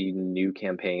a new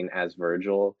campaign as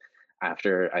Virgil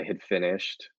after I had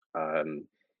finished,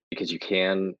 because you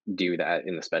can do that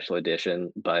in the special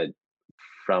edition. But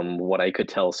from what I could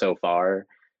tell so far,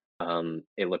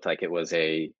 it looked like it was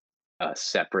a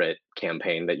separate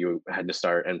campaign that you had to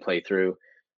start and play through.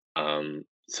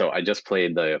 So I just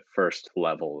played the first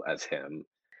level as him.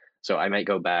 So I might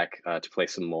go back to play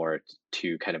some more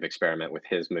to kind of experiment with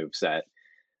his move set,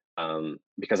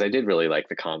 because I did really like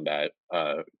the combat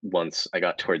once I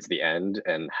got towards the end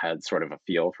and had sort of a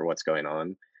feel for what's going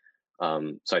on.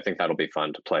 So I think that'll be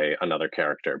fun to play another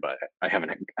character, but I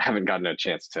haven't gotten a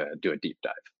chance to do a deep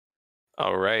dive.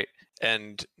 All right.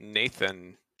 And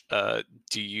Nathan, uh,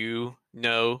 do you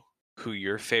know who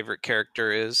your favorite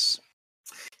character is?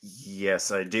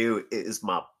 Yes, I do. It is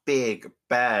my big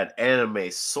bad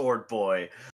anime sword boy,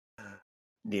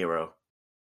 Nero.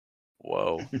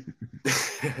 Whoa.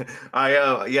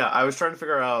 I was trying to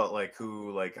figure out like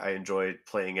who like I enjoyed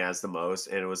playing as the most,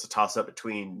 and it was a toss up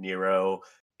between Nero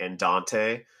and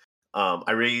Dante.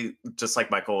 I really, just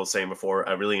like Michael was saying before,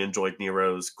 I really enjoyed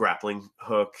Nero's grappling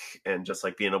hook and just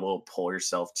like being able to pull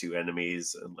yourself to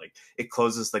enemies, and like it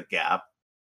closes the gap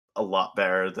a lot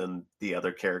better than the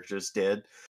other characters did.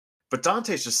 But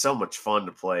Dante's just so much fun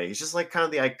to play. He's just like kind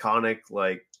of the iconic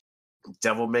like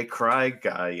Devil May Cry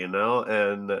guy, you know?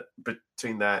 And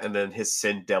between that and then his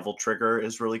Sin Devil trigger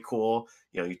is really cool.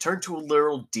 You know, you turn to a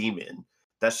literal demon.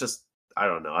 That's just, I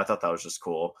don't know. I thought that was just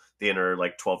cool. The inner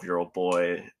like 12-year-old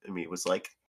boy I mean was like,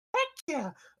 heck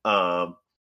yeah. But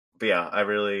yeah, I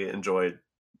really enjoyed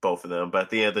both of them. But at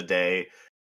the end of the day,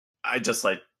 I just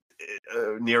like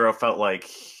Nero felt like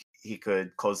he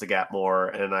could close the gap more,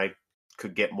 and I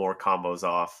could get more combos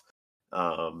off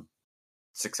um,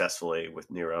 successfully with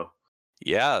Nero.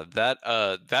 Yeah, that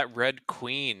Red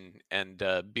Queen and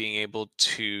being able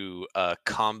to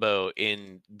combo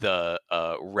in the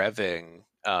revving.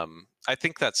 I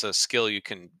think that's a skill you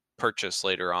can purchase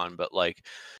later on, but like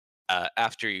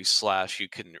after you slash, you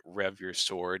can rev your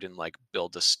sword and like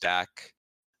build a stack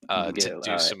You can to get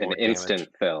do some an more damage. instant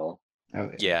fill.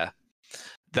 Oh yeah.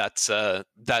 Yeah,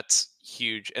 that's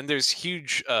huge, and there's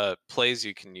huge plays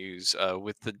you can use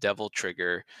with the Devil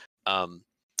trigger. Um,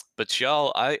 but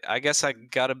y'all, I guess I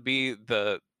gotta be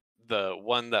the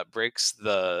one that breaks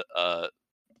the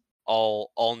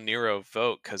all Nero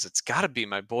vote, because it's gotta be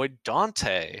my boy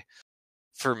Dante.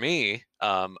 For me,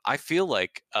 I feel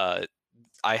like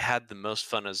I had the most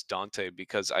fun as Dante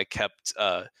because I kept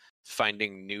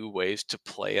finding new ways to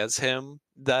play as him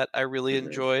that I really Mhm.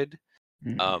 enjoyed.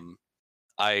 Mhm. Um,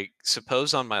 I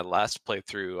suppose on my last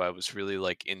playthrough, I was really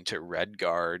like into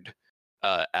Redguard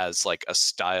as like a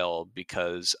style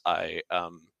because I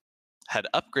had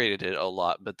upgraded it a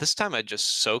lot, but this time I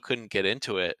just so couldn't get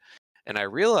into it. And I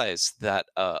realized that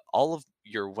all of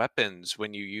your weapons,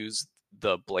 when you use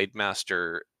the Blade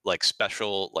Master like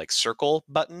special like circle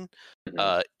button,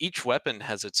 Mhm. each weapon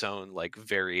has its own like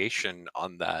variation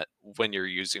on that. When you're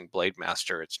using Blade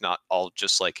Master, it's not all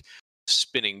just like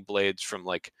spinning blades from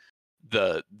like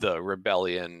the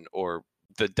Rebellion or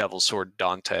the Devil Sword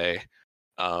Dante.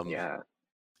 Um, Yeah.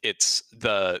 it's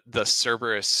the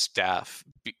Cerberus staff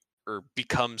or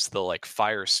becomes the like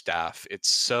fire staff. It's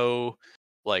so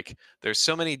like there's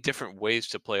so many different ways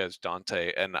to play as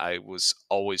Dante, and I was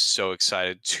always so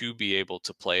excited to be able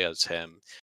to play as him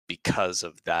because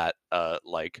of that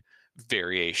like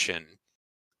variation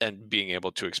and being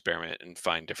able to experiment and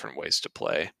find different ways to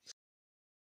play.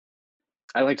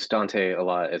 I liked Dante a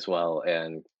lot as well,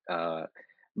 and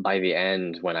by the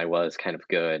end, when I was kind of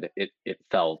good, it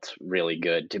felt really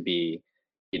good to be,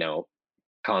 you know,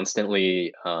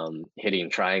 constantly hitting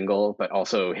triangle, but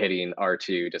also hitting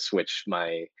R2 to switch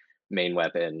my main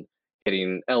weapon,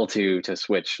 hitting L2 to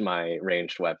switch my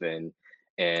ranged weapon,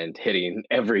 and hitting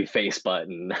every face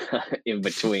button in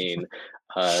between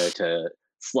to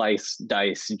slice,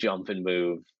 dice, jump, and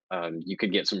move. You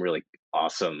could get some really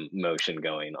awesome motion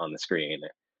going on the screen,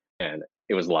 and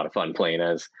it was a lot of fun playing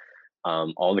as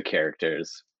all the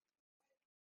characters.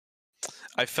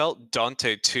 I felt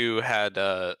Dante too had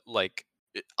like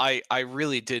I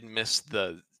really did miss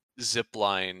the zip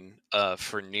line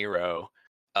for Nero.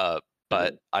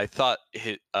 but I thought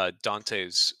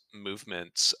Dante's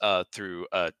movements through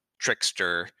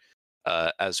Trickster,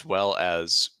 as well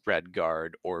as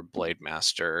Redguard or Blade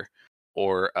Master,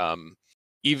 or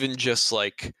even just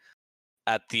like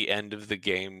at the end of the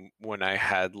game when I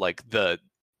had like the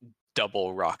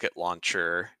double rocket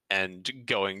launcher and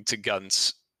going to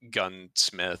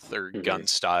gunsmith or gun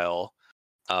style.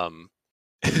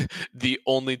 The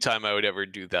only time I would ever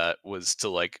do that was to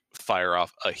like fire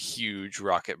off a huge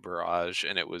rocket barrage,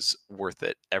 and it was worth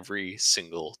it every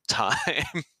single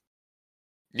time.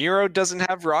 Nero doesn't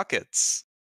have rockets.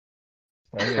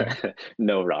 Oh, yeah.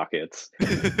 No rockets.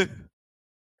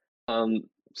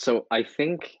 So I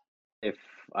think if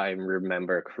I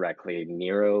remember correctly,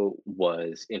 Nero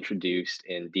was introduced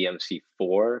in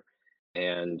DMC4,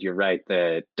 and you're right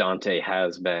that Dante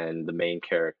has been the main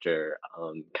character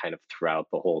kind of throughout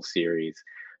the whole series.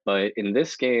 But in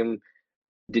this game,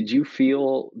 did you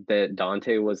feel that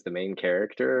Dante was the main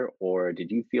character, or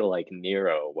did you feel like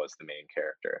Nero was the main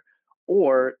character?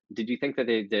 Or did you think that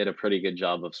they did a pretty good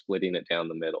job of splitting it down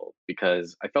the middle?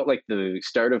 Because I felt like the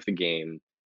start of the game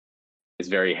is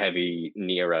very heavy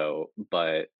Nero,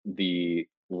 but the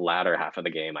latter half of the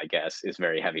game, I guess, is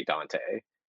very heavy Dante.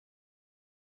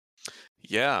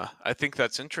 Yeah, I think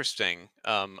that's interesting.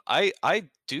 I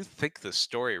do think the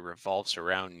story revolves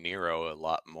around Nero a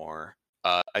lot more.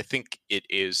 I think it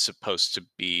is supposed to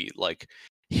be like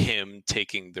him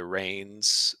taking the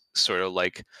reins, sort of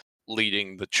like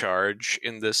leading the charge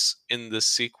in this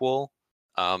sequel.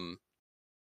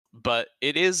 But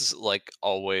it is like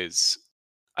always.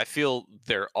 I feel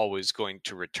they're always going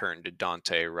to return to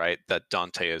Dante, right? That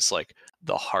Dante is like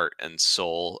the heart and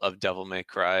soul of Devil May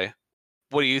Cry.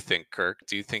 What do you think, Kirk?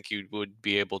 Do you think you would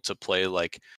be able to play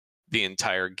like the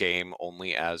entire game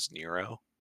only as Nero?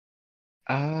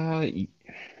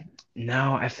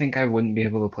 No, I think I wouldn't be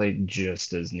able to play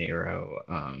just as Nero.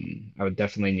 I would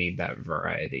definitely need that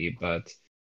variety, but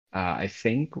I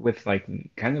think with like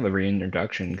kind of a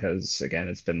reintroduction, because again,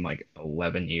 it's been like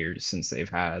 11 years since they've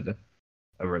had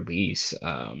a release.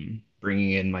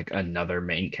 Bringing in like another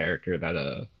main character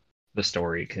that the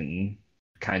story can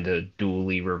kind of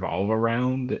dually revolve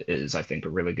around is, I think, a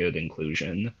really good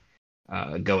inclusion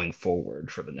going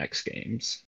forward for the next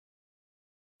games.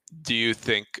 Do you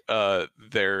think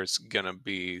there's gonna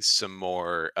be some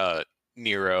more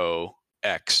Nero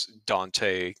X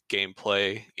Dante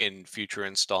gameplay in future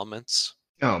installments?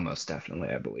 Oh, most definitely,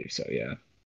 I believe so, yeah.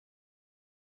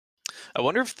 I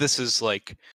wonder if this is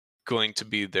like going to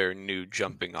be their new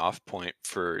jumping off point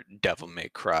for Devil May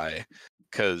Cry,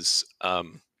 because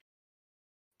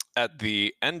at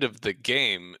the end of the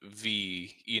game,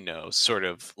 V, sort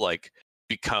of like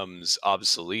becomes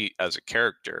obsolete as a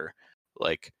character.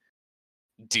 Like,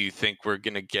 do you think we're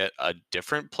gonna get a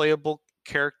different playable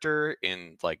character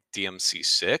in like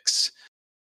DMC6?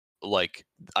 Like,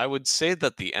 I would say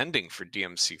that the ending for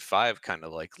DMC5 kind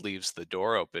of like leaves the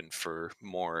door open for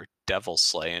more devil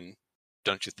slaying,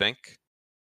 don't you think?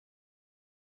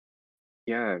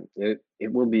 Yeah, it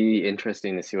will be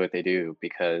interesting to see what they do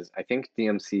because I think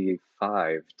DMC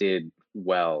 5 did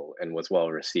well and was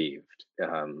well received.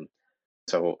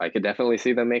 So I could definitely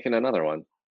see them making another one.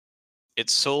 It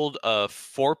sold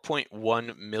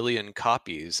 4.1 million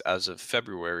copies as of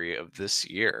February of this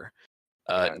year.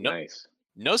 Yeah, No, nice.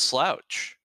 no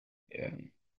slouch. Yeah.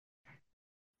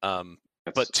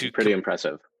 That's But to pretty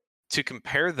impressive. to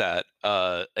compare that,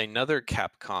 another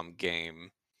Capcom game,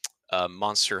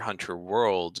 Monster Hunter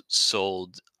World,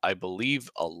 sold, I believe,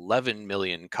 11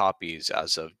 million copies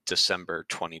as of December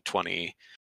 2020,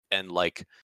 and like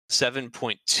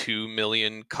 7.2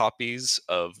 million copies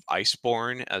of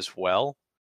Iceborne as well.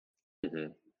 Hmm.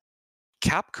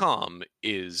 Capcom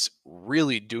is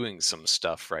really doing some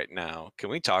stuff right now. Can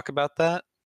we talk about that?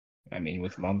 I mean,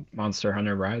 with Monster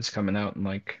Hunter Rise coming out in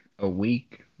like a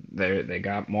week, they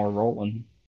got more rolling.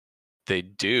 They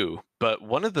do. But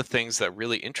one of the things that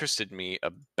really interested me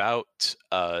about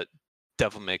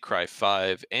Devil May Cry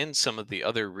 5 and some of the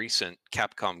other recent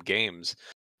Capcom games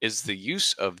is the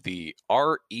use of the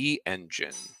RE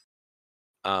engine.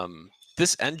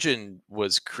 This engine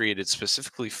was created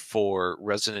specifically for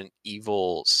Resident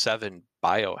Evil 7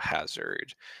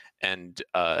 Biohazard and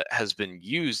has been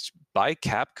used by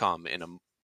Capcom in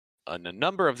a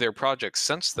number of their projects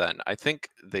since then. I think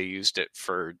they used it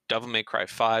for Devil May Cry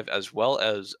 5 as well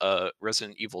as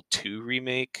Resident Evil 2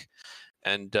 remake.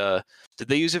 And did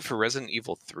they use it for Resident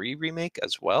Evil 3 remake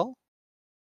as well?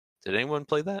 Did anyone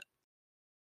play that?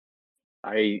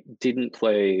 I didn't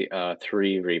play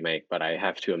 3 remake, but I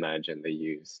have to imagine they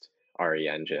used RE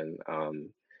Engine.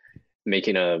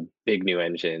 making a big new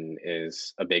engine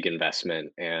is a big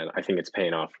investment, and I think it's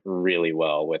paying off really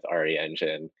well with RE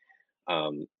Engine.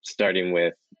 Starting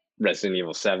with Resident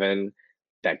Evil 7,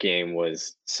 that game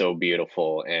was so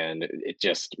beautiful, and it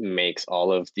just makes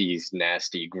all of these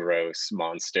nasty, gross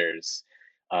monsters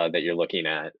that you're looking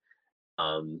at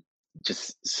um,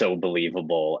 just so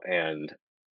believable and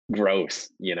gross,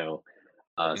 you know.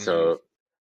 Hmm. So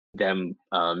them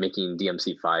making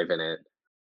DMC5 in it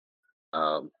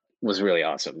um, was really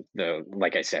awesome. The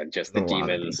like I said, just the A lot of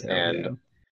demons detail, and yeah.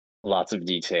 lots of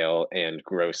detail and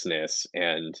grossness,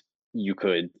 and you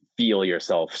could feel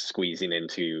yourself squeezing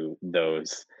into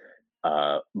those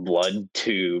blood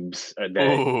tubes that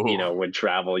Ooh. would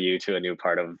travel you to a new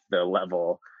part of the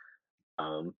level.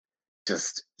 Um,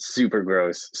 just super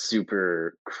gross,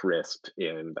 super crisp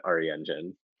in the RE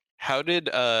engine. How did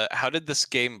this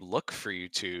game look for you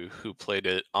two who played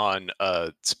it on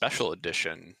a special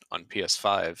edition on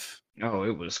PS5? Oh,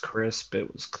 it was crisp,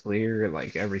 it was clear,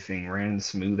 like everything ran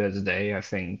smooth as day. I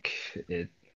think it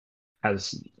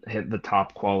has hit the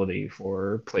top quality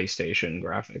for PlayStation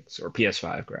graphics or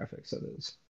PS5 graphics, that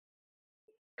is.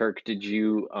 Kirk, did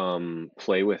you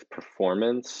play with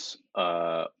performance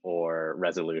or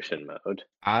resolution mode, or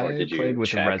I did played you with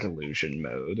the check? resolution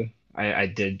mode. I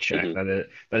did check Mhm.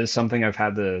 that is something I've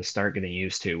had to start getting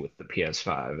used to with the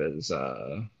PS5 is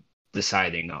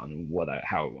deciding on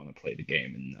how I want to play the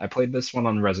game. And I played this one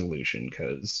on resolution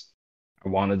because I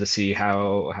wanted to see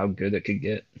how good it could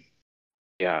get.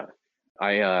 Yeah,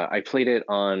 I played it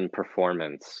on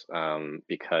performance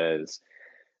because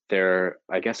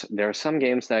I guess there are some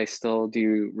games that I still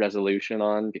do resolution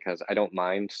on because I don't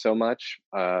mind so much.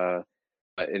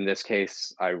 But in this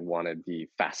case, I wanted the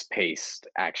fast-paced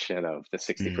action of the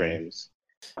 60 Mm. frames,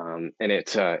 and it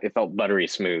felt buttery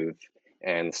smooth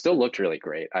and still looked really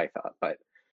great, I thought. But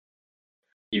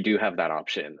you do have that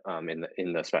option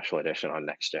in the special edition on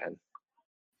next gen.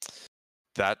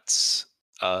 That's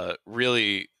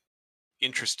really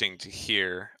interesting to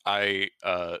hear. I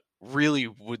really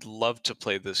would love to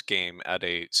play this game at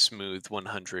a smooth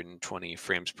 120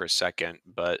 frames per second,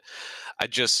 but I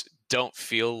just don't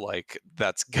feel like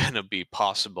that's gonna be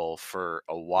possible for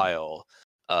a while,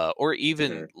 or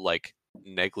even Mhm. like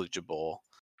negligible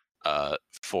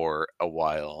for a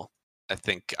while. I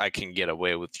think I can get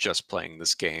away with just playing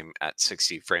this game at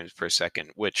 60 frames per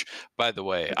second, which, by the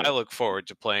way, I Mhm. look forward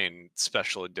to playing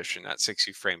Special Edition at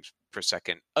 60 frames per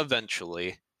second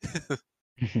eventually.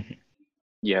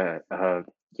 Yeah,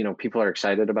 people are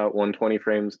excited about 120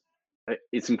 frames.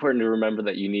 It's important to remember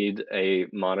that you need a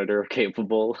monitor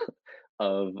capable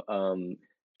of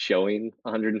showing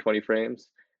 120 frames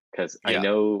because I Yeah,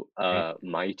 know Yep.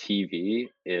 my TV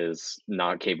is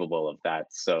not capable of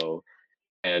that. So,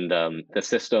 and the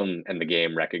system and the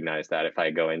game recognize that if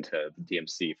I go into the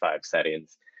DMC5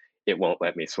 settings, it won't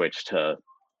let me switch to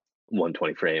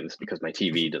 120 frames because my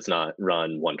TV does not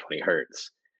run 120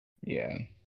 hertz. Yeah.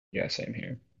 Yeah, same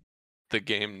here. the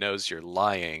game knows you're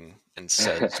lying and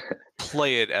says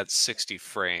play it at 60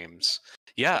 frames.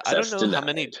 Yeah, I don't Access know how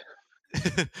many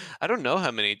denied. I don't know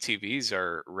how many TVs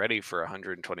are ready for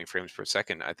 120 frames per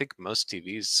second. I think most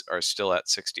TVs are still at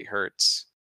 60 hertz.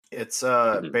 It's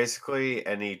Mhm. basically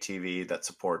any TV that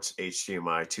supports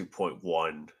HDMI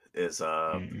 2.1 is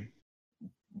Mm.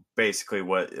 basically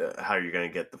what how you're going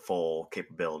to get the full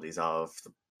capabilities of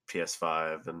the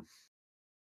PS5. And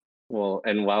Well,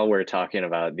 and while we're talking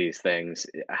about these things,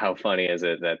 how funny is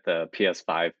it that the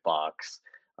PS5 box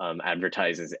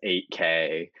advertises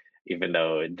 8K, even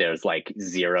though there's like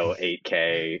zero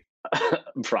 8K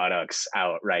products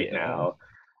out right Yeah. now?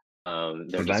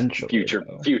 They're just Eventually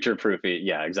though. future proofing.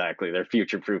 Yeah, exactly. They're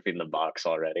future proofing the box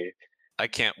already. I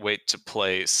can't wait to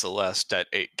play Celeste at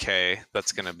 8K.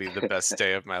 That's going to be the best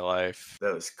day of my life.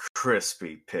 those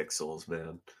crispy pixels,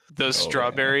 man. Those Oh yeah.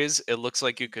 strawberries, it looks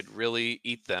like you could really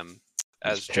eat them,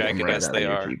 as Just pick them jagged right as out of they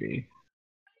your are. TV.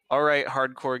 All right,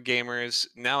 hardcore gamers,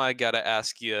 now I got to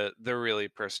ask you the really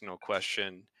personal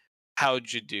question.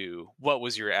 How'd you do? What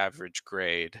was your average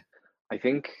grade? I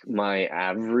think my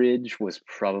average was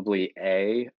probably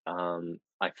A.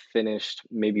 I finished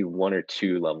maybe one or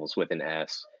two levels with an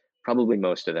S, probably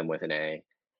most of them with an A,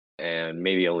 and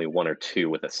maybe only one or two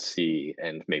with a C,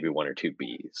 and maybe one or two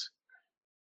Bs.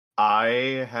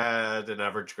 I had an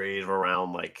average grade of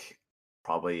around like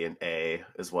probably an A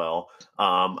as well.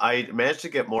 I managed to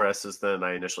get more S's than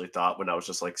I initially thought when I was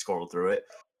just like scrolling through it.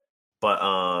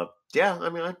 But yeah, I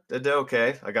mean, I did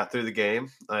okay. I got through the game.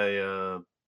 I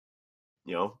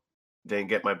you know, didn't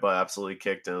get my butt absolutely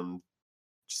kicked and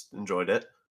just enjoyed it.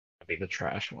 Be the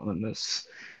trash one in this.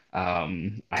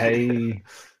 I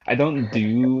don't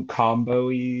do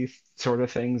combo-y sort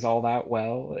of things all that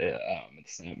well.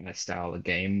 It's not my style of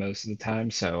game most of the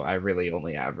time, so I really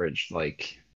only averaged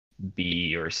like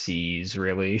B or C's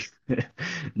really.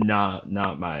 Not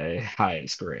my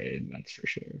highest grade, that's for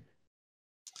sure.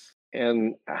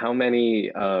 And how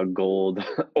many gold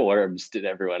orbs did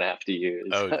everyone have to use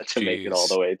Oh, to make it all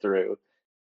the jeez. way through?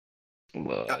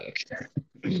 Look.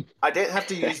 I didn't have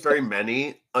to use very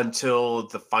many until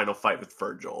the final fight with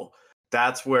Virgil.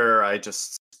 That's where I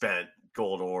just spent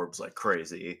gold orbs like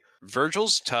crazy.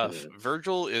 Virgil's tough. Mhm.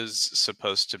 Virgil is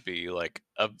supposed to be like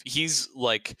he's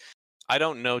like, I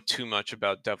don't know too much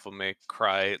about Devil May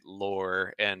Cry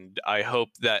lore, and I hope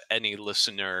that any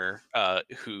listener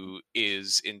who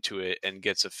is into it and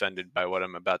gets offended by what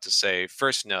I'm about to say,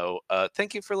 first,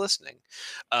 thank you for listening.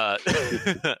 Uh,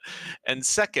 and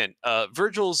second,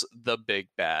 Virgil's the big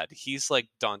bad. He's like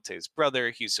Dante's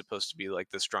brother. He's supposed to be like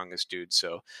the strongest dude,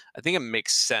 so I think it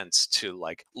makes sense to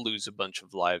like lose a bunch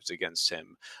of lives against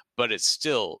him, but it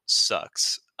still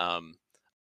sucks.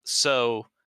 So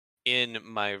in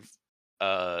my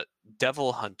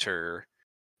Devil Hunter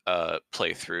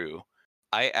playthrough,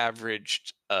 I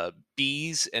averaged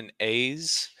B's and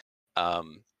A's,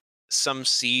 some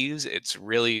C's. It's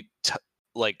really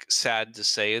like sad to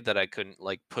say that I couldn't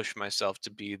like push myself to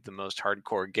be the most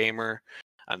hardcore gamer.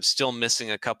 I'm still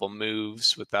missing a couple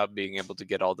moves without being able to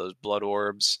get all those blood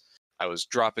orbs. I was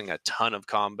dropping a ton of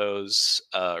combos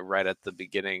right at the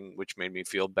beginning, which made me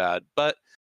feel bad. But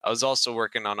I was also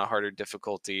working on a harder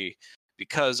difficulty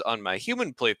because on my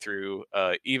human playthrough,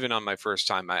 even on my first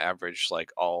time, I averaged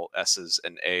like all S's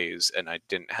and A's, and I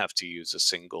didn't have to use a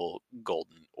single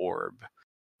golden orb.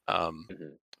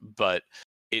 Mhm. But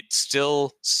it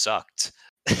still sucked.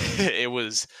 It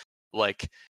was like,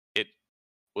 it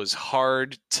was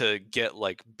hard to get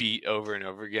like beat over and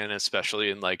over again, especially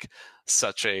in like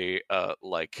such a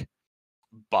like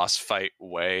boss fight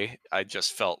way. I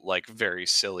just felt like very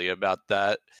silly about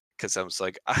that because I was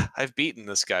like, I've beaten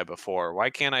this guy before. Why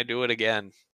can't I do it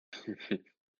again?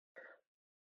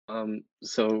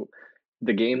 So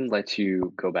the game lets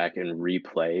you go back and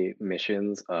replay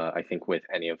missions, I think with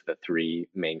any of the three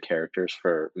main characters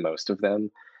for most of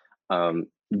them.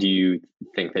 Do you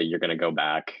think that you're going to go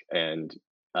back and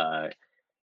uh,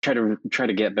 try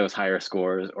to get those higher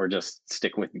scores, or just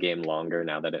stick with the game longer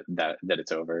now that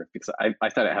it's over? Because I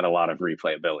thought it had a lot of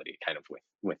replayability, kind of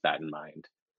with that in mind.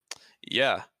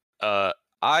 Yeah, uh,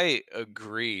 I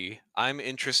agree. I'm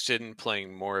interested in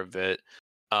playing more of it.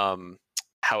 Um,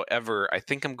 However, I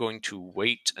think I'm going to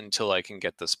wait until I can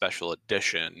get the special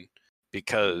edition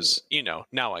because,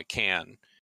 now I can.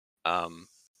 Um,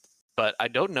 but I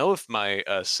don't know if my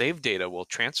save data will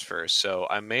transfer, so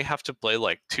I may have to play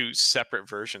like two separate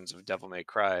versions of Devil May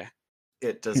Cry.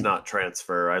 It does not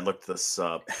transfer. I looked this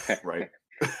up, right?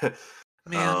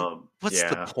 Man, what's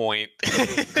the Yeah. point?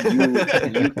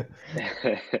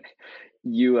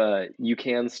 You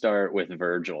can start with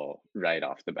Virgil right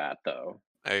off the bat, though.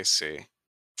 I see.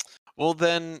 Well,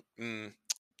 then,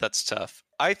 that's tough.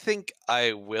 I think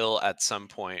I will at some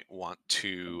point want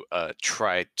to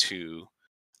try to.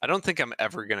 I don't think I'm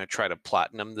ever going to try to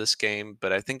platinum this game,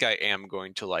 but I think I am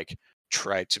going to like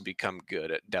try to become good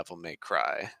at Devil May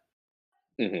Cry.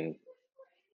 Hmm.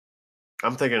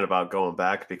 I'm thinking about going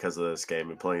back because of this game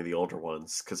and playing the older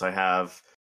ones because I have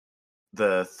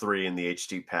the 3 in the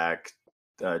HD pack,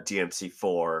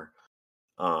 DMC4.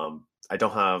 I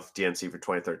don't have DMC for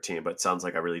 2013, but it sounds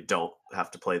like I really don't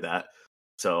have to play that.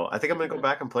 So I think I'm going to go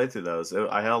back and play through those.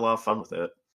 I had a lot of fun with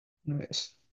it.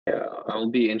 Nice. Yeah, I'll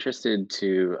be interested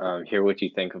to hear what you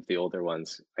think of the older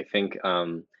ones. I think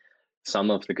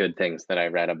some of the good things that I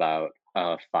read about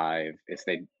 5 is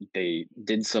they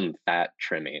did some fat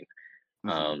trimming,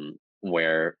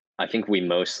 where I think we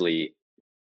mostly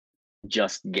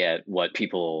just get what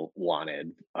people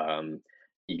wanted.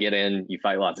 You get in, you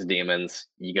fight lots of demons,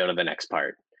 you go to the next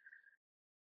part.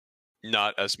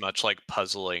 Not as much like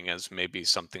puzzling as maybe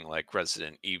something like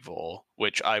Resident Evil,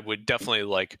 which I would definitely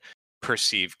like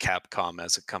perceive Capcom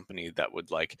as a company that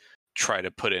would like try to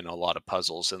put in a lot of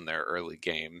puzzles in their early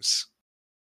games.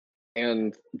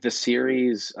 And the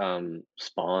series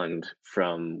spawned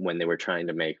from when they were trying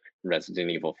to make Resident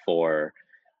Evil 4.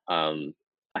 Um,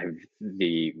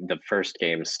 the first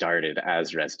game started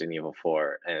as Resident Evil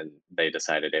 4, and they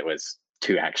decided it was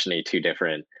too actiony, too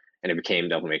different, and it became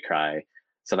Devil May Cry.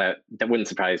 So that wouldn't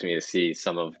surprise me to see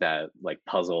some of that like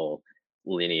puzzle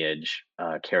lineage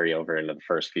carry over into the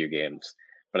first few games.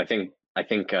 But I think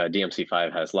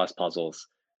DMC5 has less puzzles,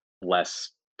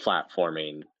 less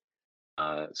platforming.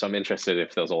 So I'm interested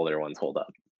if those older ones hold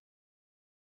up.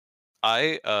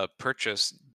 I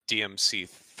purchased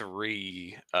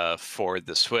DMC3 for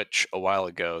the Switch a while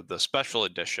ago, the special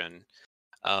edition.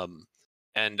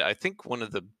 And I think one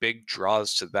of the big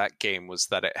draws to that game was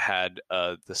that it had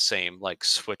the same like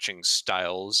switching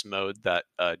styles mode that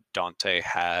Dante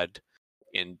had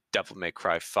in Devil May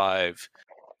Cry 5,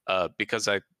 because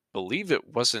I believe it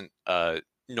wasn't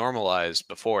normalized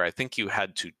before. I think you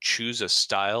had to choose a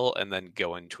style and then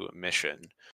go into a mission.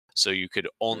 So you could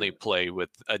only play with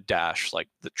a dash like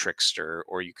the Trickster,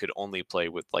 or you could only play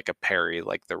with like a parry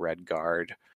like the Red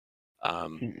Guard.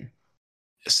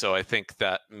 So I think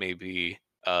that maybe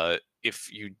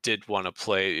if you did want to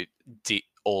play the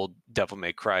old Devil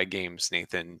May Cry games,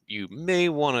 Nathan, you may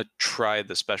want to try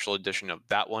the special edition of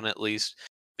that one at least.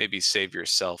 Maybe save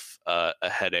yourself a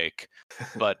headache.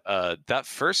 But that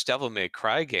first Devil May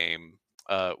Cry game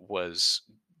was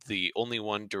the only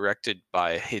one directed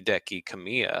by Hideki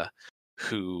Kamiya,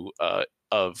 who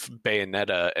of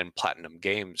Bayonetta and Platinum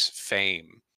Games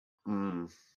fame.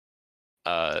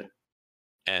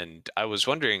 And I was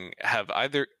wondering, have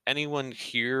anyone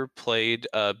here played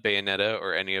Bayonetta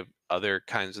or any of other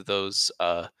kinds of those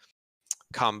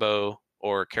combo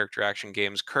or character action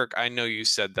games? Kirk, I know you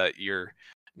said that you're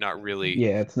not really...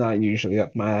 Yeah, it's not usually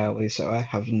up my alley, so I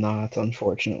have not,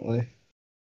 unfortunately.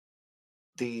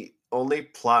 The only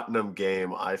Platinum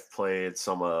game I've played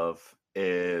some of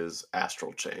is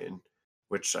Astral Chain,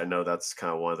 which I know that's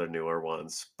kind of one of the newer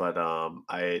ones, but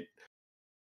I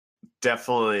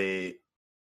definitely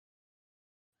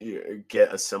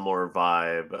get a similar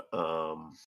vibe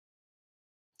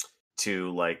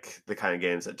to like the kind of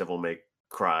games that Devil May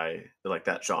Cry, like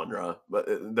that genre, but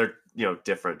they're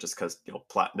different just because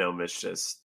Platinum is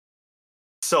just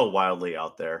so wildly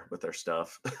out there with their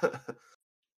stuff.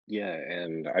 Yeah,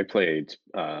 and I played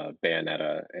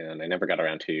Bayonetta, and I never got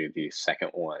around to the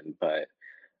second one, but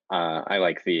I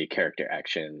like the character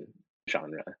action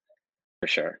genre for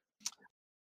sure.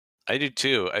 I do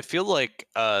too. I feel like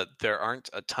there aren't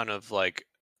a ton of like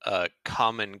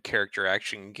common character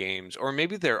action games, or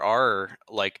maybe there are.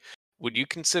 Like, would you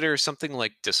consider something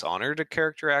like Dishonored a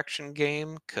character action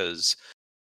game? Because,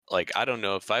 like, I don't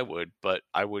know if I would, but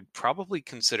I would probably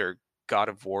consider God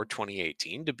of War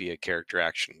 2018 to be a character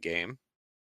action game.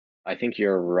 I think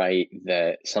you're right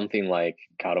that something like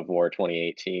God of War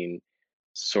 2018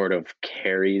 sort of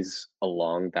carries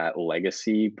along that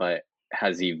legacy, but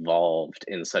has evolved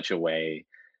in such a way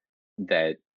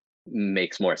that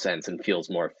makes more sense and feels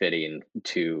more fitting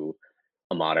to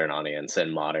a modern audience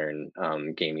and modern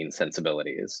gaming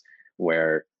sensibilities,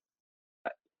 where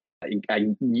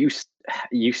you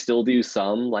still do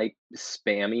some like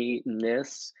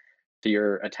spamminess to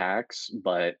your attacks,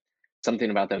 but something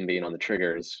about them being on the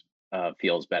triggers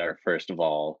feels better first of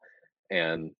all,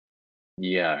 and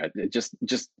yeah, it just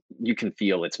you can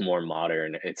feel it's more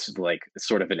modern. It's like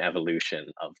sort of an evolution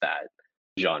of that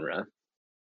genre.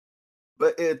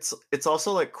 But it's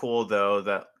also like cool though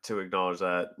that to acknowledge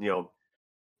that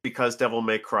because Devil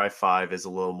May Cry 5 is a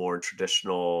little more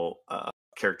traditional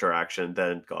character action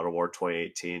than God of War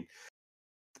 2018,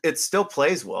 it still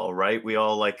plays well, right? We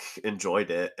all like enjoyed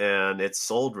it and it's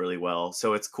sold really well.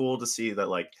 So it's cool to see that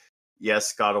like,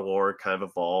 yes, God of War kind of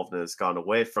evolved and has gone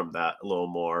away from that a little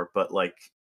more, but like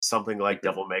something like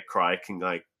Devil May Cry can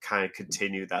like kind of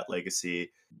continue that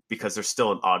legacy because there's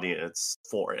still an audience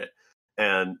for it.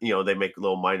 And, they make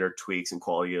little minor tweaks and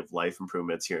quality of life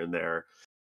improvements here and there.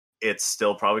 It's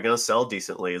still probably going to sell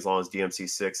decently as long as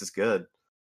DMC6 is good.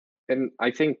 And I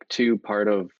think too, part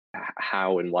of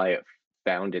how and why it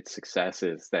found its success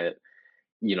is that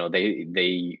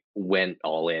they went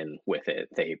all in with it.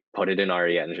 They put it in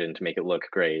RE Engine to make it look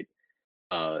great.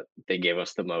 They gave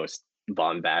us the most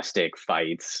bombastic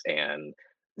fights and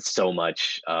so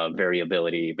much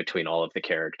variability between all of the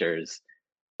characters.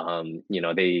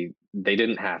 They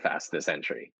didn't half-ass this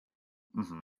entry.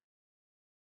 Mm-hmm.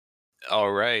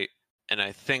 All right. And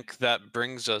I think that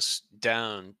brings us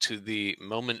down to the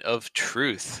moment of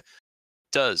truth.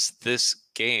 Does this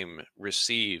game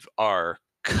receive our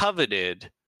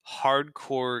coveted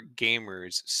hardcore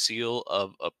gamers seal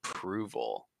of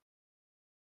approval?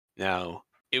 Now,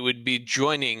 it would be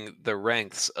joining the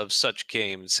ranks of such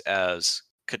games as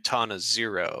Katana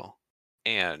Zero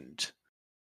and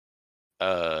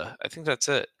I think that's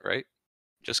it, right?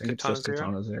 Just Katana Zero?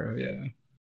 Katana Zero, yeah.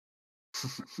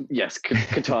 Yes,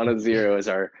 Katana Zero is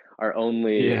our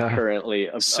only currently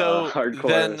hardcore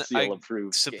then seal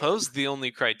approved. Suppose game. The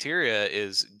only criteria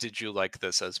is, did you like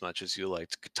this as much as you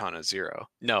liked Katana Zero?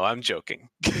 No, I'm joking.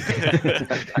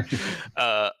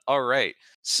 All right.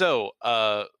 So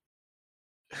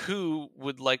who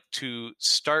would like to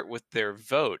start with their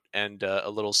vote and a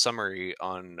little summary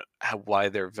on why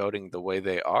they're voting the way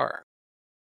they are?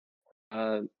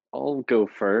 I'll go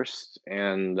first,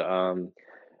 and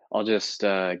I'll just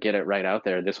get it right out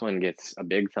there. This one gets a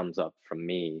big thumbs up from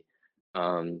me.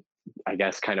 Um, I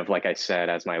guess, kind of like I said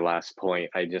as my last point,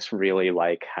 I just really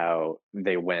like how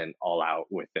they went all out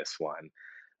with this one.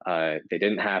 They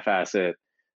didn't half-ass it.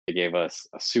 They gave us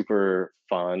a super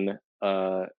fun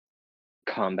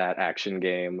combat action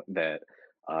game that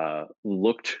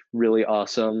looked really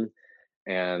awesome,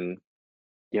 and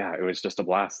yeah, it was just a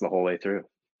blast the whole way through.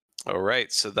 All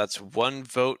right, so that's one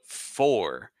vote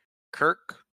for.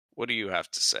 Kirk, what do you have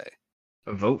to say?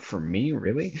 A vote for me,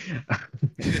 really?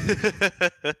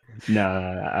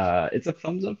 Nah, it's a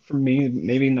thumbs up for me.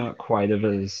 Maybe not quite of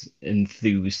as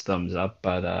enthused thumbs up,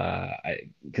 but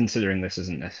considering this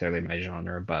isn't necessarily my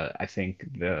genre, but I think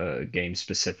the game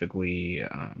specifically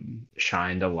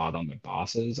shined a lot on the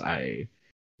bosses. I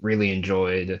really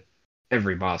enjoyed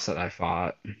every boss that I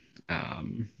fought,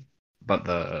 but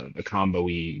the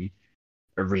combo-y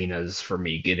arenas for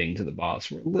me getting to the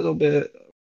boss were a little bit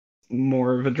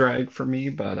more of a drag for me,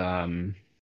 but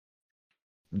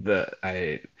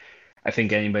the I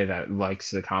think anybody that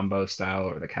likes the combo style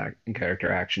or the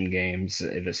character action games,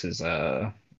 this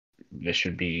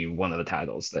should be one of the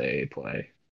titles they play.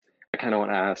 I kind of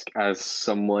want to ask, as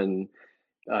someone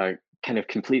uh, kind of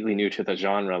completely new to the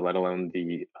genre, let alone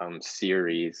the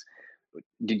series,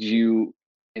 did you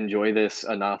enjoy this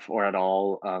enough or at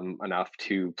all enough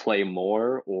to play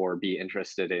more or be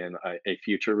interested in a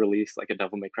future release like a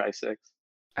Devil May Cry 6?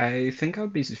 I think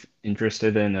I'd be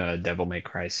interested in Devil May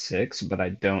Cry 6, but I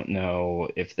don't know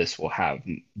if this will have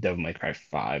Devil May Cry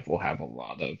 5 will have a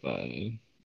lot of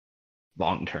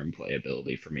long-term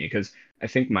playability for me because I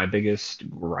think my biggest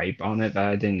gripe on it that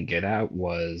I didn't get at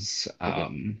was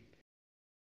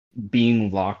being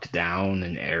locked down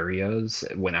in areas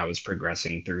when I was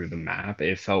progressing through the map.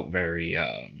 It felt very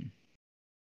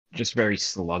just very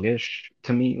sluggish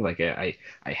to me. Like I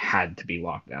had to be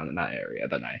locked down in that area,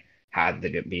 then I had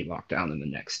to be locked down in the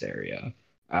next area.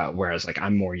 Whereas like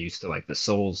I'm more used to like the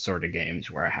Souls sort of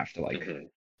games where I have to like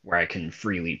where I can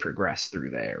freely progress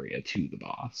through the area to the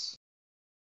boss.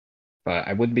 But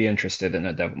I would be interested in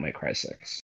a Devil May Cry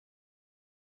 6.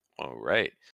 All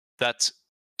right. That's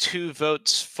 2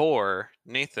 votes for.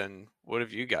 Nathan, what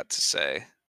have you got to say?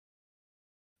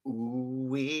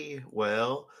 Ooh-wee.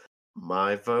 Well,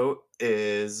 my vote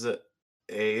is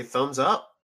a thumbs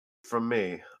up from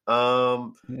me.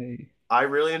 Hey. I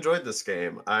really enjoyed this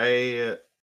game. I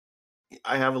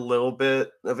have a little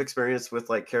bit of experience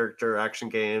with like character action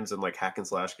games and like hack and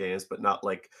slash games, but not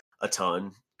like a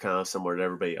ton, kind of similar to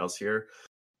everybody else here.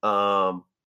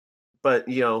 But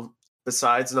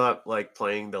besides not like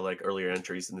playing the like earlier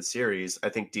entries in the series, I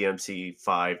think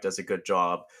DMC5 does a good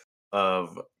job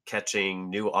of catching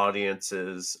new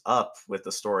audiences up with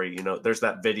the story. There's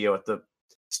that video at the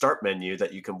start menu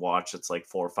that you can watch. It's like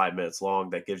 4 or 5 minutes long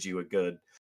that gives you a good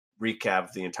recap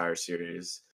of the entire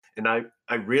series. And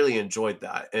I really enjoyed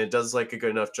that. And it does like a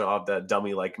good enough job that a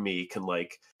dummy like me can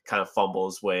like kind of fumble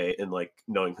his way in like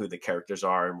knowing who the characters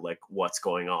are and like what's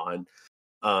going on.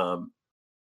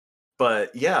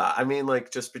 But yeah, I mean,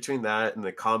 like just between that and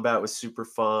the combat was super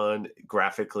fun.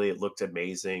 Graphically, it looked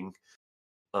amazing.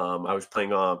 I was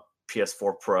playing on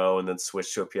PS4 Pro and then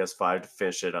switched to a PS5 to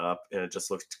finish it up, and it just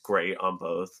looked great on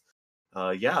both.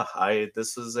 Yeah,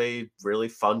 this was a really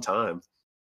fun time.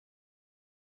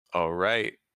 All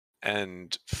right.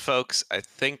 And folks, I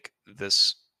think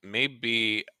this may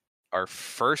be our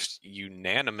first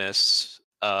unanimous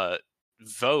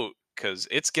vote because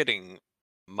it's getting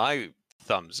my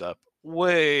thumbs up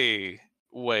way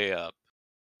up.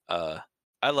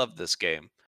 I love this game.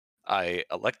 I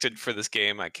elected for this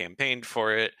game. I campaigned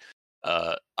for it.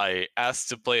 I asked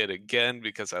to play it again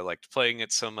because I liked playing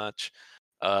it so much.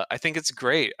 I think it's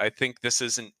great. I think this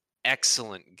is an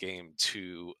excellent game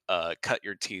to cut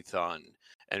your teeth on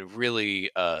and really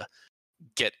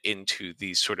get into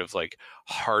these sort of like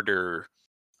harder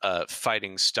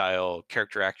fighting style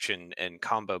character action and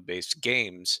combo based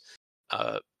games.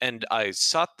 And I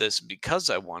sought this because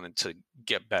I wanted to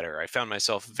get better. I found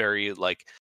myself very like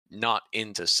not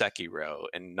into Sekiro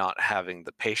and not having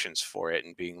the patience for it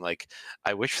and being like,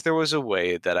 I wish there was a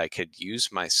way that I could use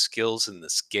my skills in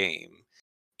this game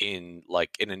in like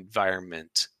an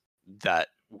environment that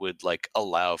would like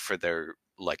allow for their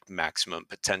like maximum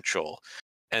potential.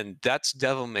 And that's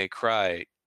Devil May Cry,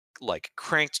 like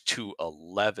cranked to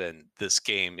 11. This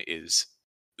game is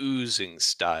oozing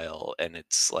style, and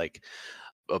it's like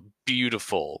a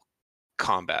beautiful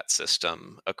combat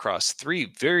system across 3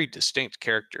 very distinct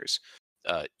characters.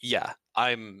 yeah,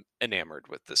 I'm enamored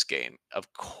with this game.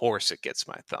 Of course it gets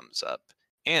my thumbs up.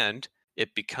 And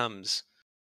it becomes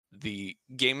the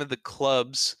Game of the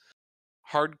Club's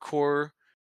hardcore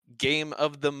game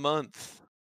of the month.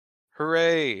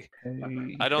 Hooray!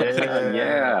 Hey, I don't think,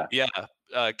 Yeah.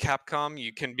 Capcom,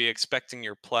 you can be expecting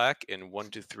your plaque in 1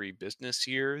 to 3 business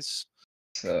years.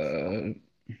 it's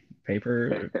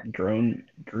paper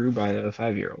drew by a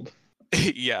 5-year-old.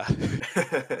 Yeah,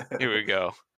 here we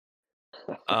go.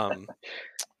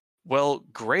 Well,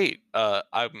 great.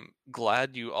 I'm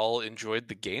glad you all enjoyed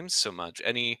the game so much.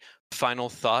 Any final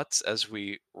thoughts as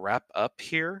we wrap up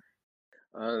here?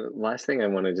 Last thing I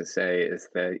wanted to say is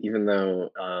that even though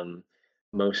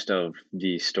most of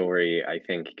the story I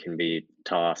think can be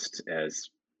tossed as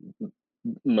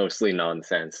mostly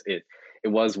nonsense, it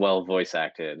was well voice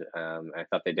acted. I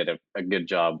thought they did a good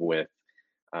job with,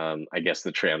 I guess,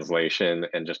 the translation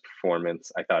and just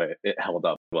performance. I thought it held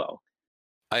up well.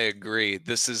 I agree.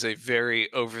 This is a very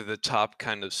over-the-top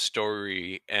kind of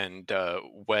story, and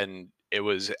when it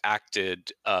was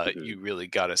acted, you really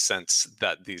got a sense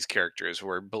that these characters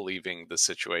were believing the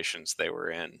situations they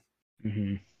were in.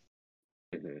 Mm-hmm.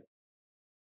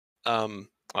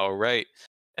 All right.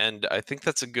 And I think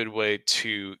that's a good way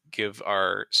to give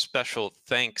our special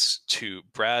thanks to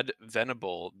Brad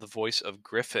Venable, the voice of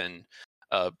Griffin.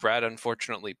 Brad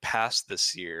unfortunately passed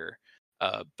this year,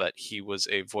 but he was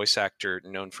a voice actor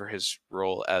known for his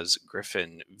role as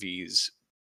Griffin, V's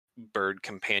bird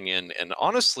companion, and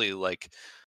honestly, like,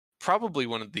 probably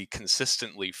one of the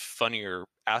consistently funnier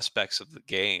aspects of the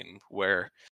game,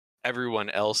 where everyone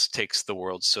else takes the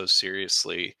world so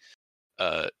seriously.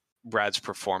 Brad's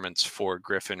performance for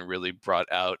Griffin really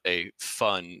brought out a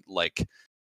fun, like,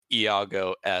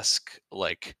 Iago-esque,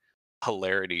 like,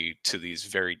 hilarity to these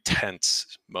very tense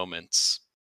moments.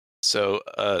 So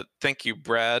thank you,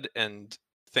 Brad, and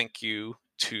thank you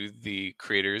to the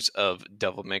creators of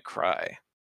Devil May Cry.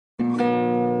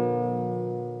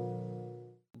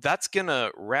 That's going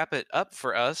to wrap it up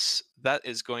for us. That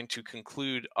is going to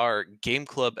conclude our Game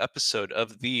Club episode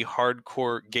of the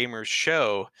Hardcore Gamers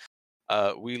Show.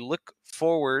 We look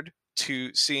forward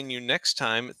to seeing you next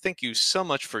time. Thank you so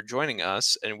much for joining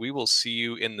us, and we will see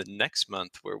you in the next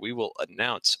month, where we will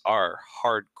announce our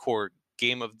Hardcore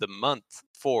Game of the Month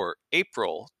for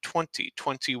April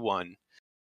 2021.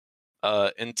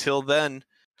 Until then,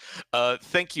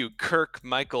 thank you, Kirk,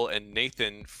 Michael, and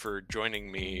Nathan, for joining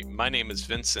me. My name is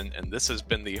Vincent, and this has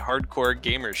been the Hardcore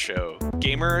Gamers Show.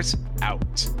 Gamers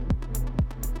out.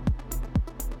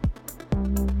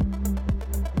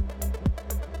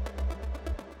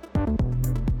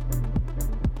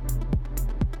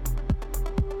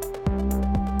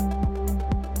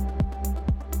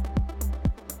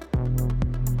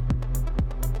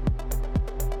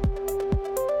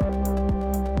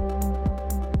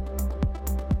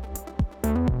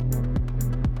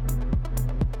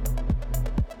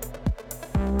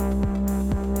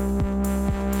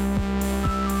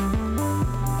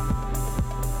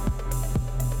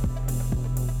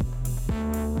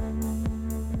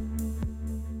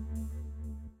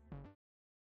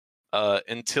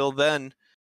 Until then,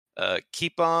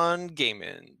 keep on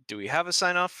gaming. Do we have a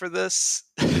sign off for this?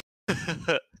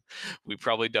 We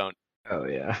probably don't. Oh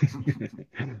yeah.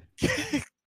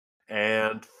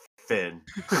 And Finn.